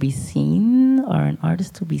DJ to be seen or an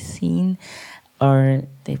artist to be seen, or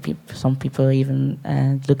some people even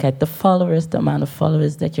look at the amount of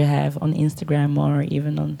followers that you have on Instagram or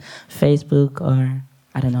even on Facebook or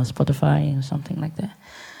I don't know, Spotify or something like that.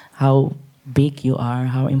 How big you are,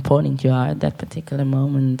 how important you are at that particular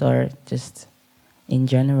moment or just in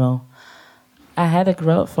general. I had a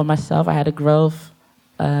growth for myself. I had a growth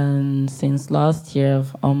since last year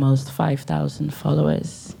of almost 5,000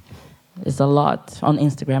 followers. It's a lot on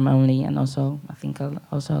Instagram only, and also I think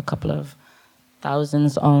also a couple of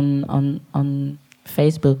thousands on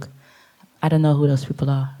Facebook. I don't know who those people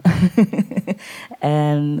are.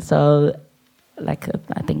 And so, like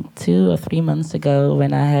I think 2 or 3 months ago,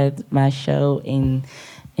 when I had my show in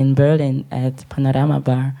Berlin at Panorama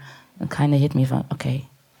Bar, it kind of hit me from, okay,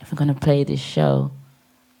 if I'm gonna play this show,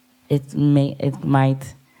 it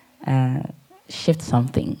might shift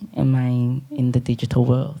something in the digital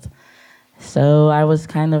world. So I was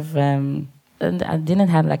kind of I didn't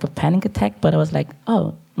have like a panic attack, but I was like,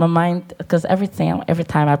 oh, my mind, because every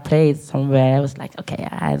time I played somewhere, I was like, okay,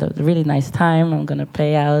 I had a really nice time. I'm gonna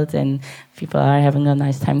play out, and people are having a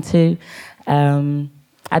nice time too.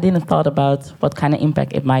 I didn't thought about what kind of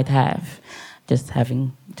impact it might have, just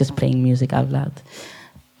playing music out loud.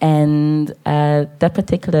 And that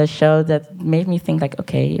particular show that made me think like,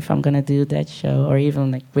 okay, if I'm gonna do that show, or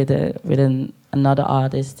even like with another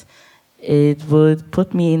artist, it would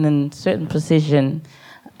put me in a certain position,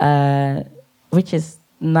 which is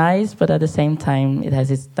nice, but at the same time, it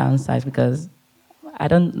has its downsides because I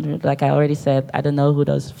don't, like I already said, I don't know who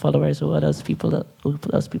those followers, who those people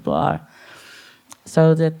are.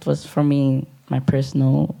 So that was for me my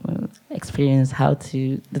personal experience, one of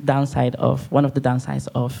the downsides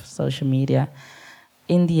of social media.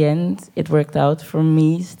 In the end, it worked out for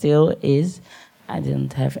me. Still is. I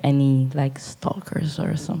didn't have any like stalkers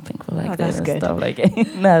or something like that. That's good. Stuff like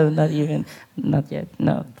no, not yet.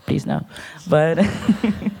 No, please no. But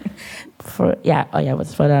that's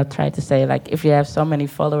what I tried to say. Like, if you have so many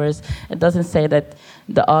followers, it doesn't say that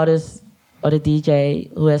the artist or the DJ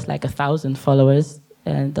who has like 1,000 followers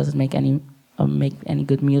doesn't make any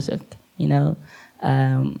good music, you know,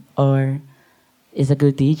 or is a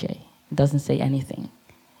good DJ. It doesn't say anything.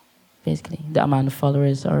 Basically, the amount of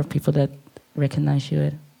followers or people that recognize you,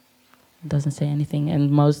 it doesn't say anything.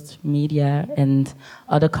 And most media and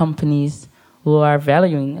other companies who are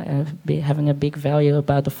valuing, having a big value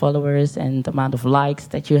about the followers and the amount of likes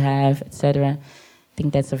that you have, etc. I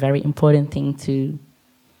think that's a very important thing to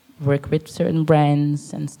work with certain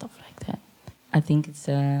brands and stuff like that. I think it's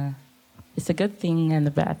a good thing and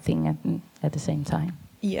a bad thing at the same time.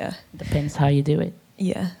 Yeah. Depends how you do it.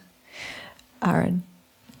 Yeah. Aaron,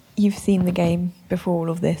 you've seen the game before all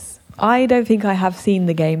of this. I don't think I have seen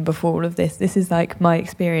the game before all of this. This is like my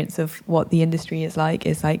experience of what the industry is like.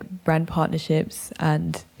 It's like brand partnerships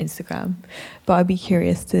and Instagram. But I'd be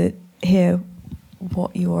curious to hear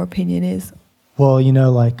what your opinion is. Well, you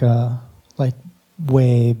know, like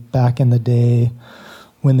way back in the day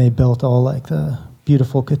when they built all like the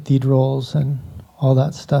beautiful cathedrals and all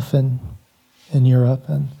that stuff in in Europe,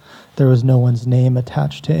 and there was no one's name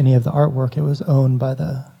attached to any of the artwork. It was owned by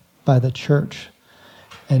the church,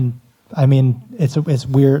 and I mean, it's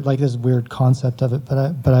weird, like this weird concept of it,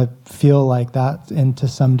 but I feel like that, and to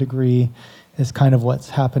some degree, is kind of what's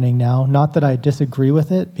happening now. Not that I disagree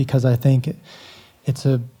with it, because I think it's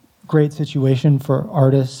a great situation for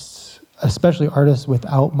artists, especially artists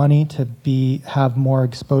without money, to have more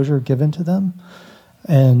exposure given to them.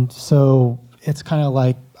 And so it's kind of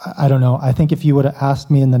like, I don't know, I think if you would have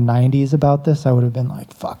asked me in the 90s about this, I would have been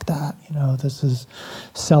like, fuck that, this is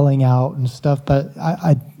selling out and stuff. But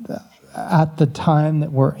I at the time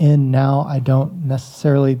that we're in now, I don't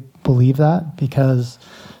necessarily believe that, because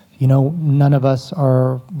none of us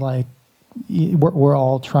are like, we're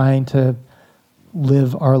all trying to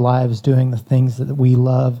live our lives doing the things that we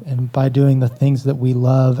love, and by doing the things that we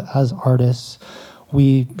love as artists,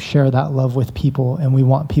 we share that love with people, and we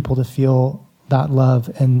want people to feel that love.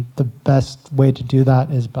 And the best way to do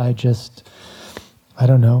that is by just, I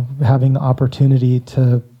don't know, having the opportunity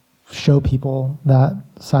to show people that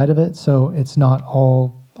side of it. So it's not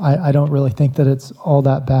all, I don't really think that it's all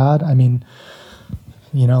that bad. I mean,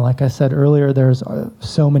 like I said earlier, there's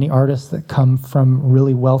so many artists that come from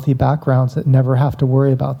really wealthy backgrounds that never have to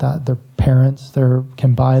worry about that. Their parents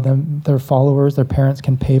can buy them, their followers, their parents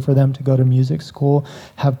can pay for them to go to music school,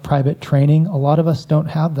 have private training. A lot of us don't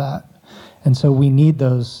have that. And so we need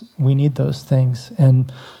those things.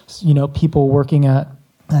 And, people working at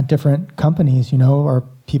different companies, are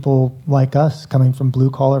people like us, coming from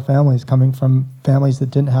blue-collar families, coming from families that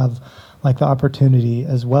didn't have like the opportunity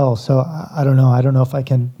as well. So I don't know if I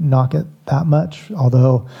can knock it that much,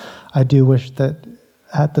 although I do wish that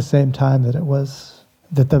at the same time that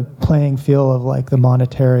the playing field of like the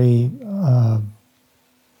monetary,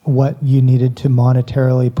 what you needed to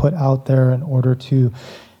monetarily put out there in order to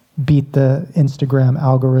beat the Instagram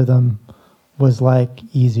algorithm was like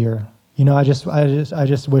easier. I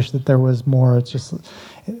just wish that there was more. It's just,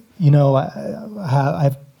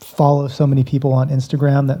 I follow so many people on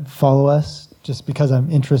Instagram that follow us just because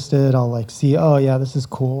I'm interested. I'll like see, oh yeah, this is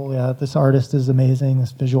cool. Yeah, this artist is amazing.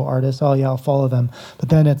 This visual artist. Oh yeah, I'll follow them. But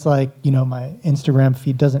then it's like, my Instagram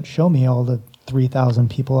feed doesn't show me all the 3,000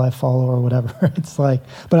 people I follow or whatever. It's like,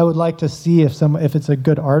 but I would like to see if it's a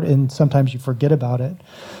good art, and sometimes you forget about it.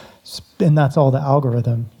 And that's all the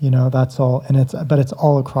algorithm, that's all. And it's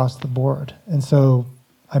all across the board. And so,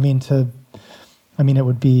 it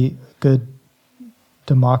would be good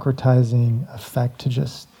democratizing effect to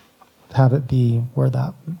just have it be where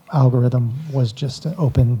that algorithm was just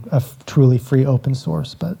a truly free open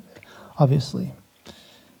source, but obviously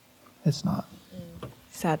it's not.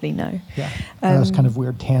 Sadly, no. Yeah, that was kind of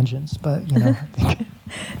weird tangents, but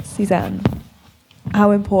Suzanne,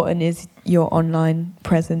 how important is your online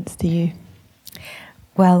presence to you?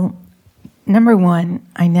 Well, number one,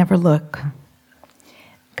 I never look,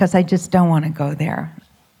 because I just don't want to go there.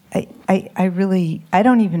 I really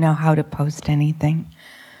don't even know how to post anything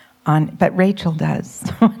but Rachel does.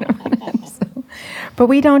 But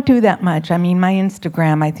we don't do that much. I mean, my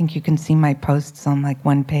Instagram, I think you can see my posts on like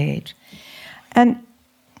one page. And,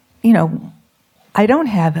 I don't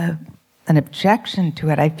have an objection to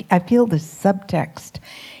it. I feel the subtext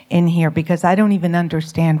in here because I don't even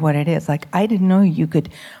understand what it is. Like, I didn't know you could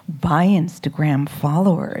buy Instagram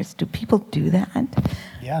followers. Do people do that?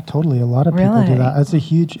 Yeah, totally. A lot of people do that. It's a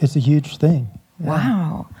huge thing. Yeah.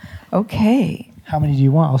 Wow. Okay. How many do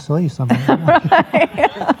you want? I'll sell you some.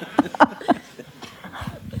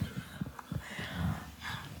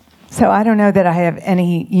 So I don't know that I have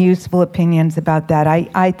any useful opinions about that.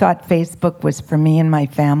 I thought Facebook was for me and my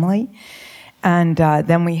family. And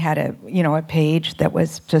then we had a page that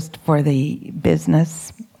was just for the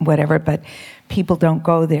business, whatever, but people don't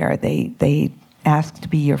go there. They ask to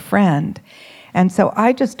be your friend. And so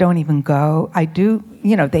I just don't even go. I do,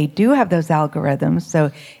 they do have those algorithms.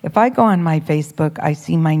 So if I go on my Facebook, I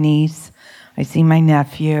see my niece, I see my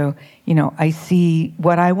nephew, I see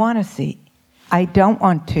what I want to see. I don't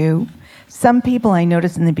want to. Some people I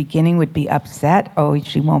noticed in the beginning would be upset, oh,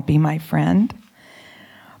 she won't be my friend.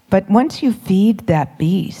 But once you feed that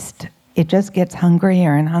beast, it just gets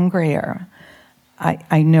hungrier and hungrier.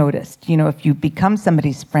 I noticed, if you become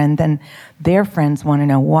somebody's friend, then their friends want to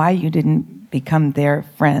know why you didn't become their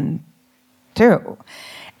friend too.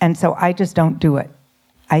 And so I just don't do it.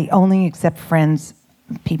 I only accept friends,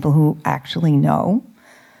 people who actually know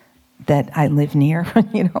that I live near,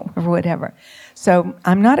 or whatever. So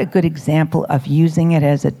I'm not a good example of using it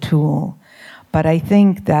as a tool, but I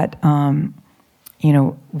think that,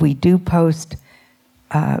 we do post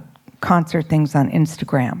concert things on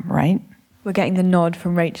Instagram, right? We're getting the nod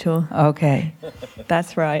from Rachel. Okay.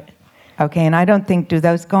 That's right. Okay, and I don't think, do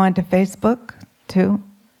those go onto Facebook too?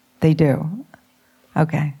 They do.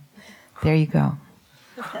 Okay, there you go.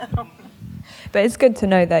 But it's good to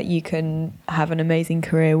know that you can have an amazing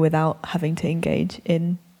career without having to engage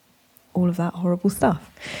in all of that horrible stuff.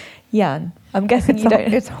 Jan, I'm guessing you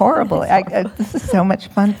don't... It's horrible. This is so much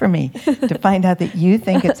fun for me to find out that you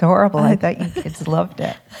think it's horrible. I thought you kids loved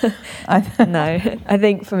it. No, I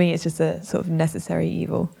think for me it's just a sort of necessary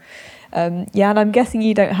evil. Jan, I'm guessing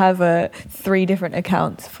you don't have 3 different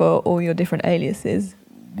accounts for all your different aliases.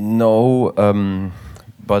 No,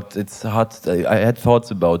 but it's hard. I had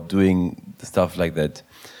thoughts about doing stuff like that.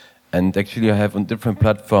 And actually I have on different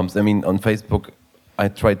platforms. I mean, on Facebook, I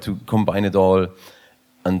try to combine it all.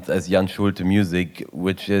 And as Jan Schulte Music,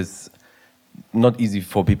 which is not easy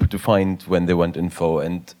for people to find when they want info.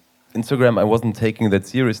 And Instagram, I wasn't taking that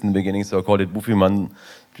serious in the beginning, so I called it Bufiman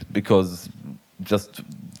because just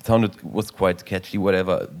was quite catchy,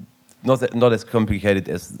 whatever. Not as complicated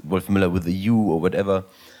as Wolf Miller with the U or whatever.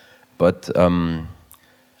 But I'm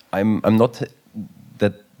not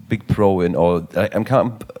that big pro in all.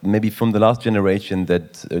 I'm maybe from the last generation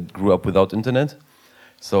that grew up without internet.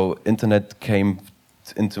 So internet came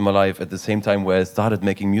into my life at the same time where I started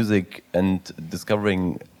making music and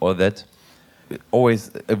discovering all that. It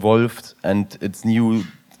always evolved, and it's new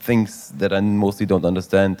things that I mostly don't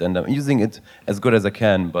understand, and I'm using it as good as I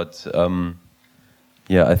can. But I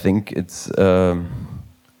think it was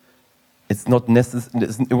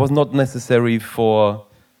not necessary for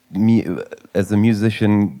me as a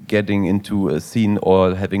musician getting into a scene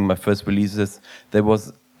or having my first releases. That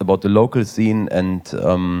was about the local scene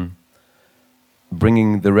and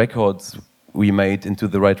bringing the records we made into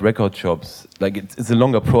the right record shops. Like it's a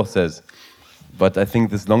longer process, but I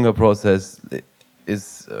think this longer process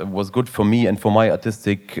was good for me and for my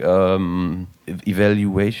artistic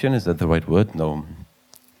evaluation. Is that the right word? No.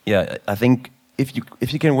 Yeah, I think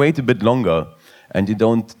if you can wait a bit longer and you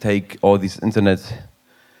don't take all these internet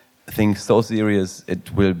things so serious,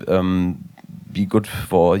 it will be good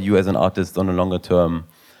for you as an artist on a longer term.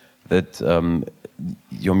 That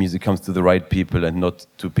your music comes to the right people and not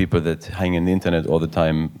to people that hang on the internet all the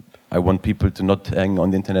time. I want people to not hang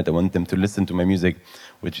on the internet. I want them to listen to my music,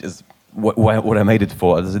 which is what I made it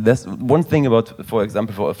for. There's one thing about, for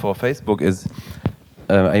example, for Facebook is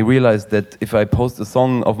I realized that if I post a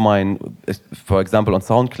song of mine, for example, on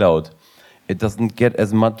SoundCloud, it doesn't get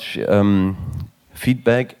as much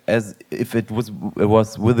feedback as if it was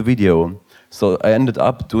with a video. So I ended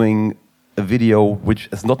up doing a video which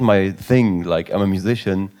is not my thing. Like, I'm a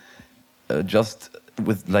musician, just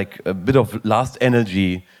with like a bit of last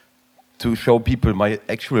energy to show people my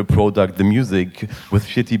actual product, the music, with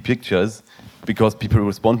shitty pictures, because people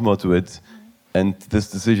respond more to it. And these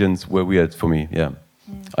decisions were weird for me. Yeah,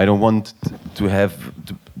 I don't want to have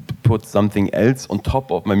to put something else on top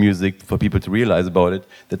of my music for people to realize about it.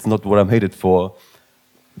 That's not what I made it for.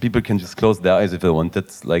 People can just close their eyes if they want.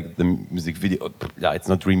 That's like the music video. Yeah, it's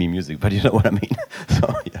not dreamy music, but you know what I mean. So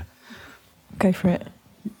yeah. Go for it.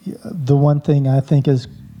 The one thing I think is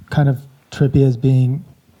kind of trippy as being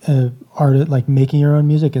an artist, like making your own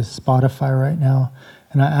music, is Spotify right now.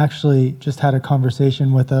 And I actually just had a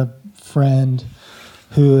conversation with a friend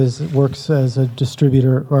who works as a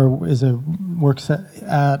distributor, or works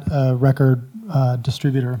at a record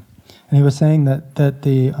distributor. And he was saying that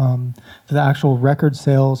the actual record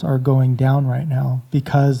sales are going down right now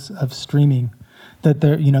because of streaming. That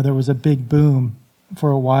there was a big boom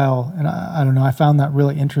for a while, and I don't know. I found that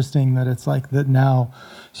really interesting. That it's like that now,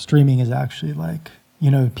 streaming is actually like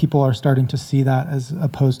people are starting to see that as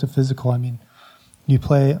opposed to physical. I mean, you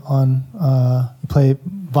play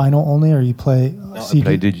vinyl only, or you play CD? I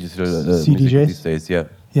play digital CDJs these days. Yeah.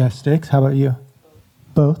 Yeah, sticks. How about you?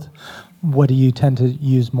 Both. What do you tend to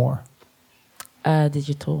use more?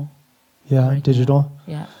 Digital. Yeah, right digital.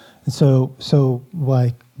 Now. Yeah. And so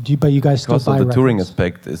like, but you guys still also buy the records? touring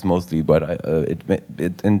aspect is mostly, but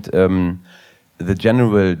the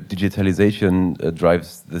general digitalization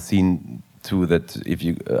drives the scene too. That if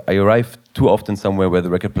I arrive too often somewhere where the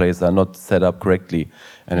record players are not set up correctly,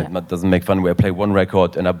 and it doesn't make fun. Where I play one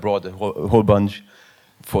record and I brought a whole bunch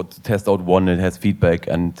to test out one, and it has feedback,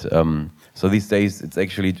 and so these days it's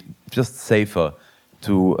actually just safer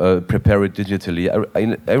to prepare it digitally.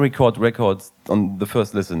 I record records on the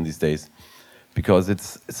first listen these days because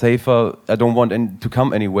it's safer. I don't want to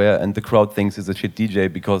come anywhere and the crowd thinks it's a shit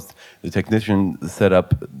DJ because the technician set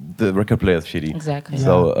up the record player's shitty. Exactly. Yeah.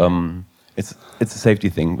 So it's a safety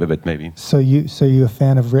thing with it, maybe. So you a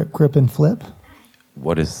fan of rip, grip, and flip?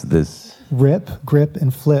 What is this? Rip, grip,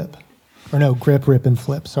 and flip. Or no, grip, rip, and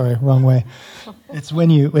flip. Sorry, wrong way. It's when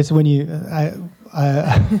you.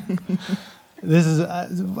 This is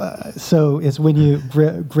so. It's when you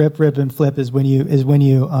grip, rip, and flip. Is when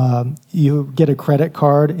you get a credit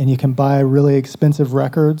card and you can buy really expensive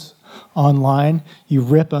records online. You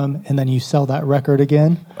rip them and then you sell that record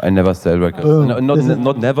again. I never sell records.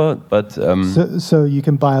 Not never, but so you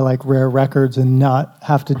can buy like rare records and not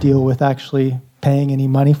have to deal with actually paying any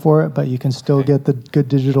money for it, but you can still get the good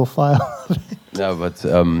digital file. Yeah, but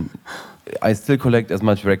I still collect as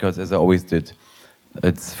much records as I always did.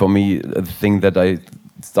 It's for me a thing that I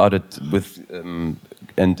started with, and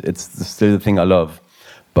it's still the thing I love.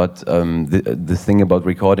 But the thing about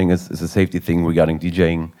recording is a safety thing regarding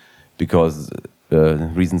DJing, because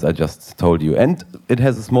reasons I just told you. And it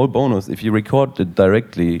has a small bonus. If you record it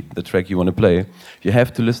directly, the track you want to play, you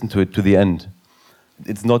have to listen to it to the end.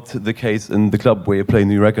 It's not the case in the club where you play a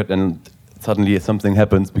new record and suddenly something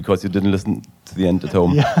happens because you didn't listen to the end at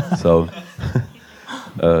home. Yeah. So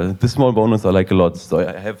this small bonus I like a lot. So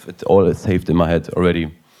I have it all saved in my head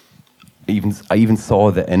already. I even saw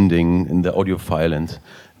the ending in the audio file and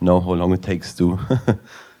know how long it takes to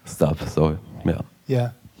stop. So yeah.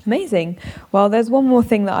 Yeah. Amazing. Well, there's one more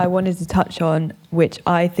thing that I wanted to touch on, which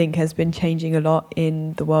I think has been changing a lot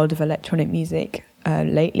in the world of electronic music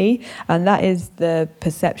lately, and that is the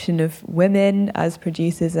perception of women as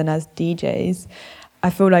producers and as DJs. I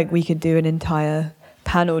feel like we could do an entire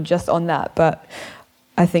panel just on that, but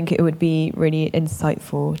I think it would be really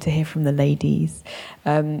insightful to hear from the ladies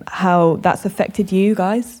how that's affected you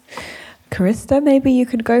guys. Karista, maybe you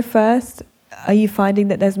could go first. Are you finding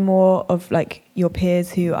that there's more of like your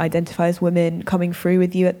peers who identify as women coming through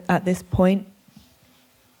with you at this point?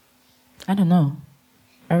 I don't know.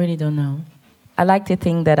 I really don't know. I like to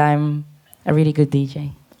think that I'm a really good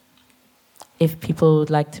DJ. If people would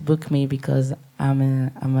like to book me because I'm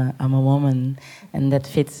a woman, and that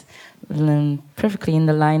fits perfectly in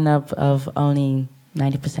the lineup of only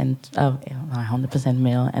 90% of 100%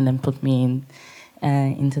 male, and then put me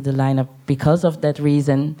into the lineup because of that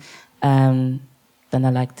reason, then I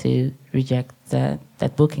like to reject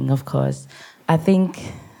that booking, of course. I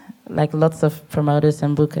think like lots of promoters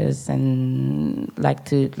and bookers and like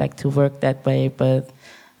to work that way, but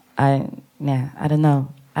I don't know.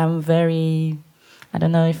 I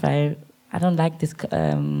don't know if I don't like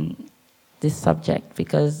this subject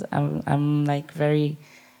because I'm like very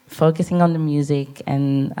focusing on the music,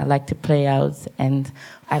 and I like to play out, and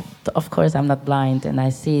of course I'm not blind, and I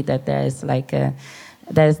see that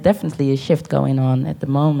there's definitely a shift going on at the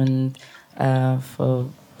moment for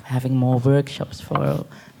having more workshops for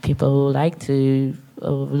people who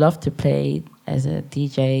love to play as a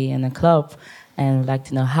DJ in a club and like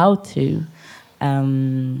to know how to,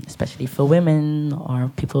 especially for women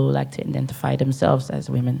or people who like to identify themselves as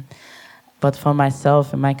women. But for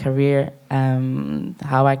myself and my career,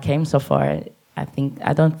 how I came so far,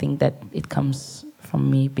 I don't think that it comes from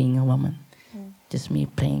me being a woman, just me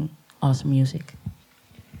playing awesome music.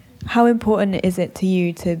 How important is it to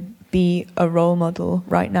you to be a role model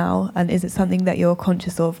right now? And is it something that you're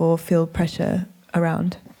conscious of or feel pressure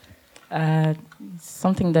around?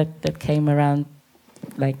 Something that came around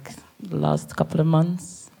like the last couple of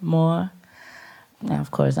months more. Now,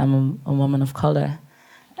 of course, I'm a woman of color,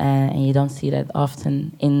 and you don't see that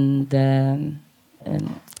often in the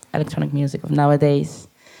electronic music of nowadays.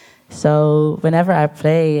 So whenever I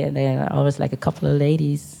play, and there are always like a couple of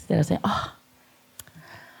ladies that say, "Oh,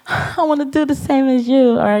 I want to do the same as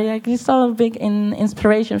you," or like it's so a big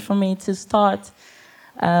inspiration for me to start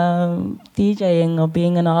DJing or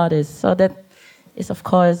being an artist. So that is, of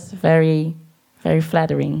course, very, very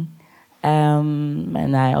flattering,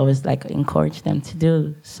 and I always like encourage them to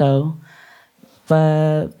do so.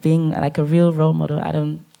 But being like a real role model,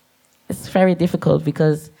 it's very difficult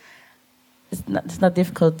because it's not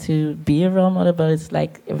difficult to be a role model, but it's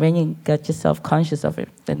like when you get yourself conscious of it,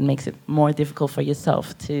 that makes it more difficult for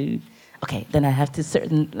yourself to, okay, then I have to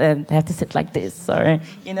sit like this, or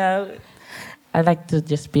I like to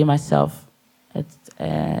just be myself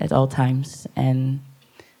at all times, and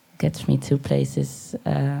gets me to places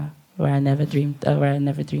where I never dreamed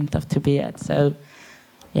of to be at. So,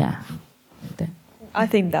 yeah. I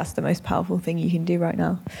think that's the most powerful thing you can do right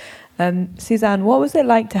now. Suzanne, what was it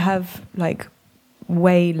like to have like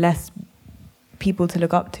way less people to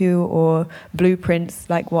look up to or blueprints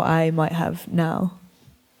like what I might have now?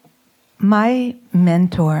 My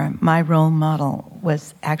mentor, my role model,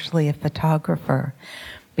 was actually a photographer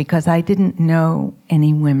because I didn't know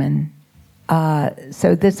any women.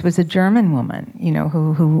 So this was a German woman,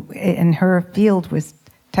 who in her field was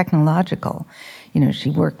technological. She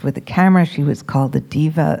worked with the camera. She was called the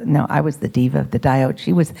diva. No, I was the diva of the diode.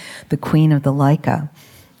 She was the queen of the Leica.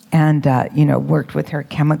 and worked with her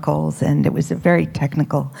chemicals, and it was a very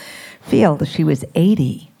technical field. She was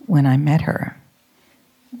 80 when I met her.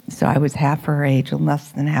 So I was half her age, or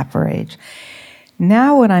less than half her age.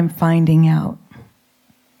 Now what I'm finding out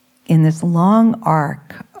in this long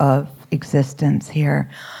arc of existence here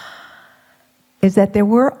is that there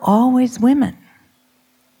were always women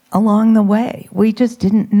along the way. We just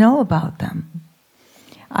didn't know about them.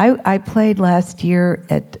 I played last year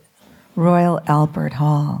at Royal Albert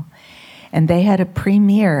Hall, and they had a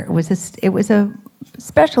premiere. It was a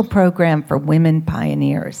special program for women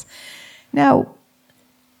pioneers. Now,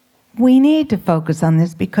 we need to focus on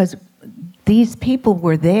this because these people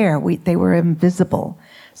were there. They were invisible.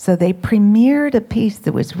 So they premiered a piece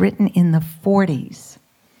that was written in the 40s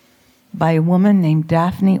by a woman named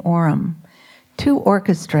Daphne Oram. 2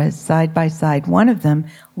 orchestras side by side, one of them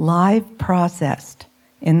live processed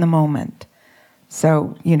in the moment.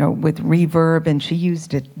 So, with reverb, and she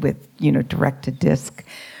used it with, direct to disc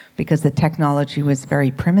because the technology was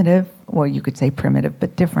very primitive. Well, you could say primitive,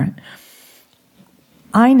 but different.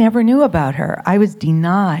 I never knew about her. I was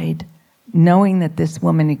denied knowing that this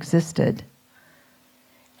woman existed.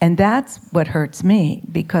 And that's what hurts me,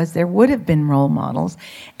 because there would have been role models,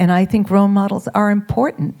 and I think role models are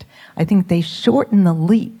important. I think they shorten the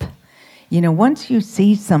leap. Once you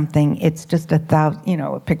see something, it's just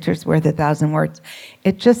a picture's worth 1,000 words.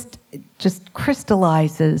 It just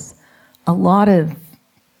crystallizes a lot of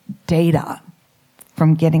data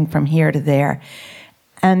from getting from here to there.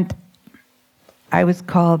 And I was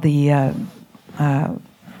called the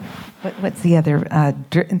what's the other?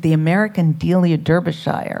 The American Delia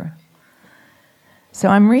Derbyshire. So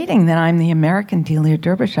I'm reading that I'm the American Delia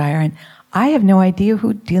Derbyshire, and I have no idea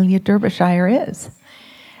who Delia Derbyshire is.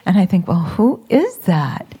 And I think, well, who is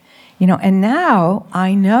that? And now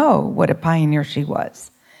I know what a pioneer she was.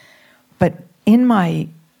 But in my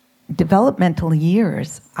developmental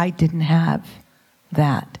years, I didn't have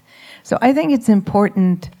that. So I think it's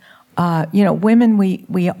important, women,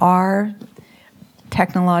 we are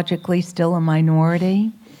technologically still a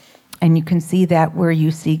minority, and you can see that where you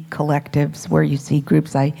see collectives, where you see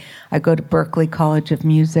groups. I go to Berklee College of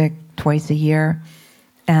Music twice a year,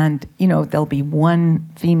 and there'll be 1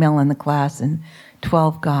 female in the class and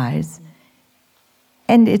 12 guys,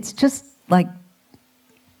 and it's just like,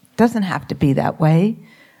 doesn't have to be that way,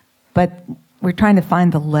 but we're trying to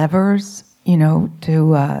find the levers, to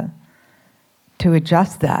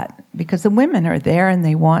adjust that, because the women are there and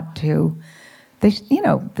they want to.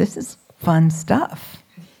 This is fun stuff.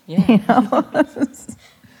 Yeah.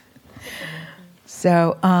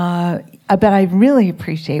 So, but I really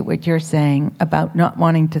appreciate what you're saying about not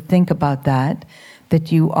wanting to think about that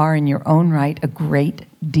you are in your own right a great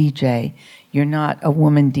DJ. You're not a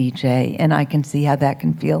woman DJ, and I can see how that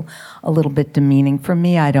can feel a little bit demeaning. For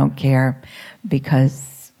me, I don't care,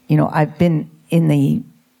 because, I've been in the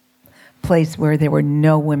place where there were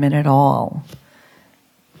no women at all.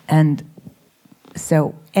 And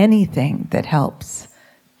so anything that helps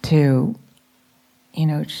to,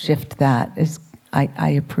 shift that is, I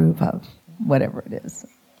approve of, whatever it is.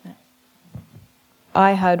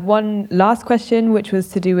 I had one last question, which was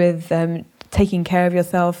to do with taking care of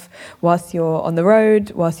yourself whilst you're on the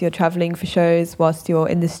road, whilst you're traveling for shows, whilst you're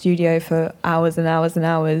in the studio for hours and hours and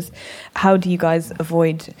hours. How do you guys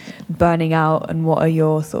avoid burning out, and what are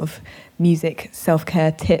your sort of music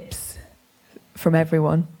self-care tips from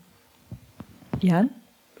everyone? Jan?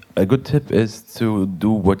 A good tip is to do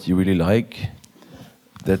what you really like.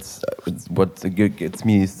 That's what gets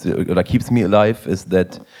me, keeps me alive, is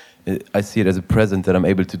that I see it as a present that I'm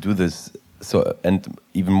able to do this, so, and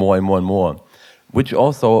even more and more and more, which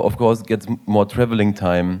also, of course, gets more traveling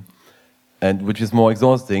time, and which is more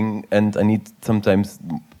exhausting, and I need sometimes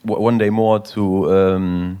one day more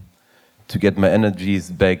to get my energies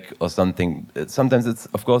back or something. Sometimes it's,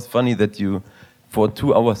 of course, funny that for a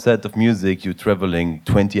 2-hour set of music, you're traveling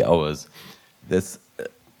 20 hours. There's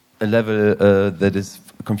a level that is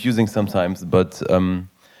confusing sometimes, but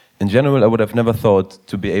in general, I would have never thought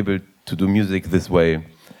to be able to do music this way.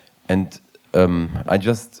 And I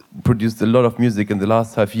just produced a lot of music in the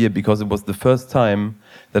last half year because it was the first time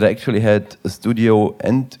that I actually had a studio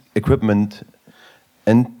and equipment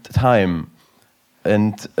and time.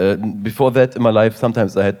 And before that in my life,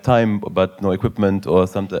 sometimes I had time but no equipment, or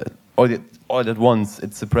something. All at once,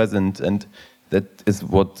 it's a present, and that is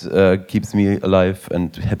what keeps me alive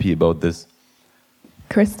and happy about this.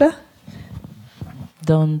 Krista?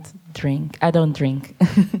 Don't drink. I don't drink.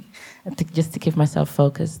 Just to keep myself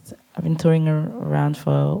focused. I've been touring around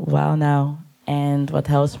for a while now, and what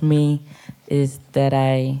helps me is that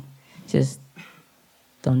I just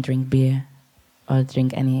don't drink beer. or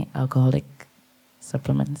drink any alcoholic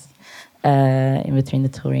supplements in between the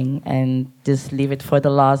touring, and just leave it for the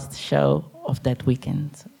last show of that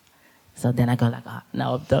weekend. So then I go like,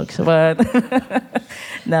 no dogs, but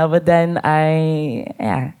no. But then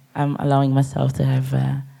I'm allowing myself to have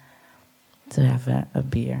a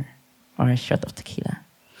beer or a shot of tequila.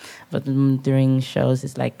 But during shows,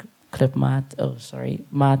 it's like club mate. Oh, sorry,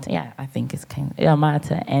 mate. Yeah, I think it's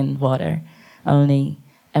mate and water only,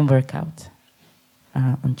 and workout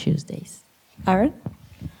on Tuesdays. Aaron?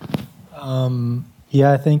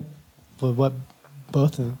 I think what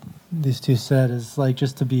both of these two said is like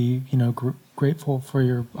just to be, grateful for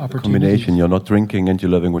your opportunities. Combination, you're not drinking and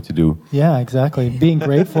you're loving what you do. Yeah, exactly. Being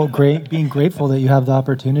grateful, being grateful that you have the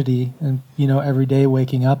opportunity, and every day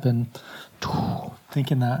waking up and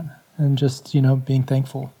thinking that, and just being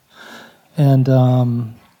thankful. And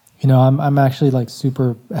I'm actually like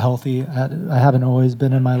super healthy. I haven't always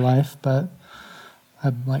been in my life, but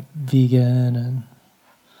I'm like vegan and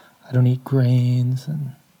I don't eat grains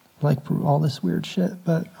and like all this weird shit.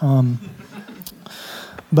 But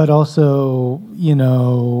also,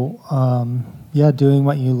 doing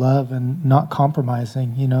what you love and not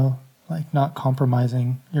compromising, like not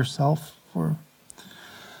compromising yourself for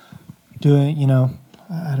doing,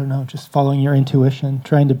 I don't know, just following your intuition,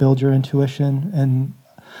 trying to build your intuition. And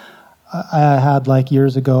I had like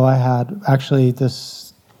years ago, I had actually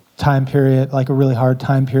this time period, like a really hard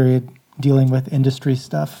time period dealing with industry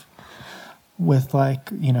stuff, with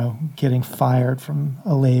like, getting fired from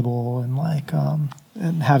a label and like,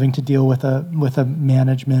 and having to deal with a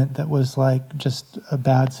management that was like just a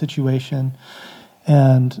bad situation.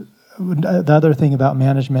 And the other thing about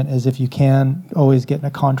management is if you can always get in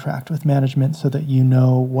a contract with management so that you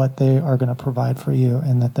know what they are going to provide for you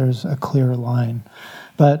and that there's a clear line.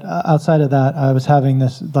 But outside of that, I was having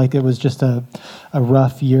this, like it was just a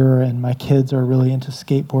rough year, and my kids are really into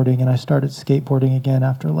skateboarding, and I started skateboarding again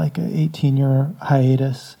after like an 18-year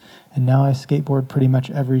hiatus, and now I skateboard pretty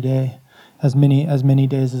much every day, as many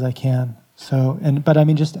days as I can. So, but I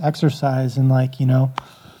mean, just exercise and like,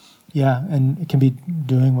 and it can be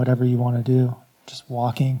doing whatever you want to do, just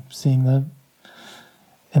walking, seeing the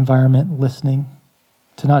environment, listening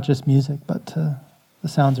to not just music, but to the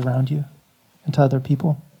sounds around you and to other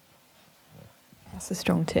people. That's a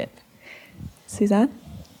strong tip. Suzanne?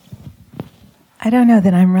 I don't know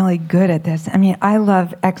that I'm really good at this. I mean, I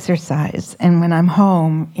love exercise, and when I'm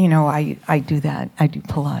home, I do that. I do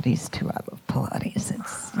Pilates too. I love Pilates.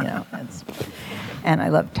 And I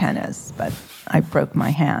love tennis, but I broke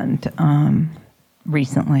my hand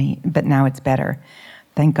recently, but now it's better.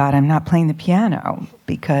 Thank God I'm not playing the piano,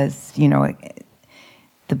 because, the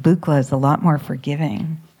bucla is a lot more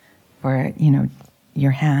forgiving for,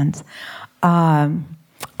 your hands.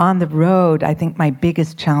 On the road, I think my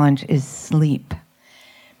biggest challenge is sleep,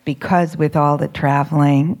 because with all the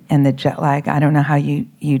traveling and the jet lag, I don't know how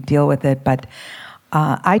you deal with it, but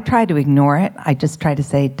I try to ignore it. I just try to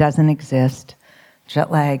say it doesn't exist. Jet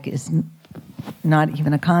lag is not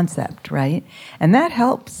even a concept, right? And that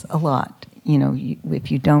helps a lot,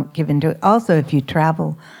 if you don't give into it. Also, if you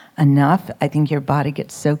travel enough, I think your body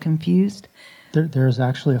gets so confused. There's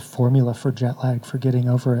actually a formula for jet lag, for getting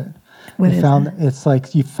over it. What is that? It's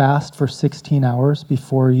like you fast for 16 hours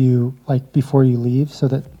before you leave, so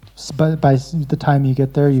that by the time you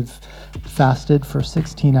get there, you've fasted for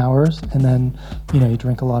 16 hours, and then you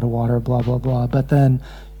drink a lot of water, blah blah blah. But then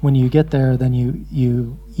when you get there, then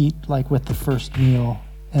you eat like with the first meal,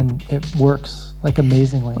 and it works like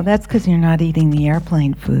amazingly. Well, that's because you're not eating the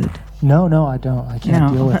airplane food. No, I don't. I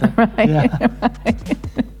can't deal with it. Right, yeah. Right.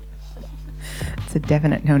 It's a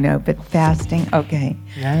definite no, but fasting, okay.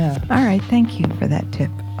 Yeah. All right, thank you for that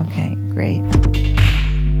tip. Okay, great.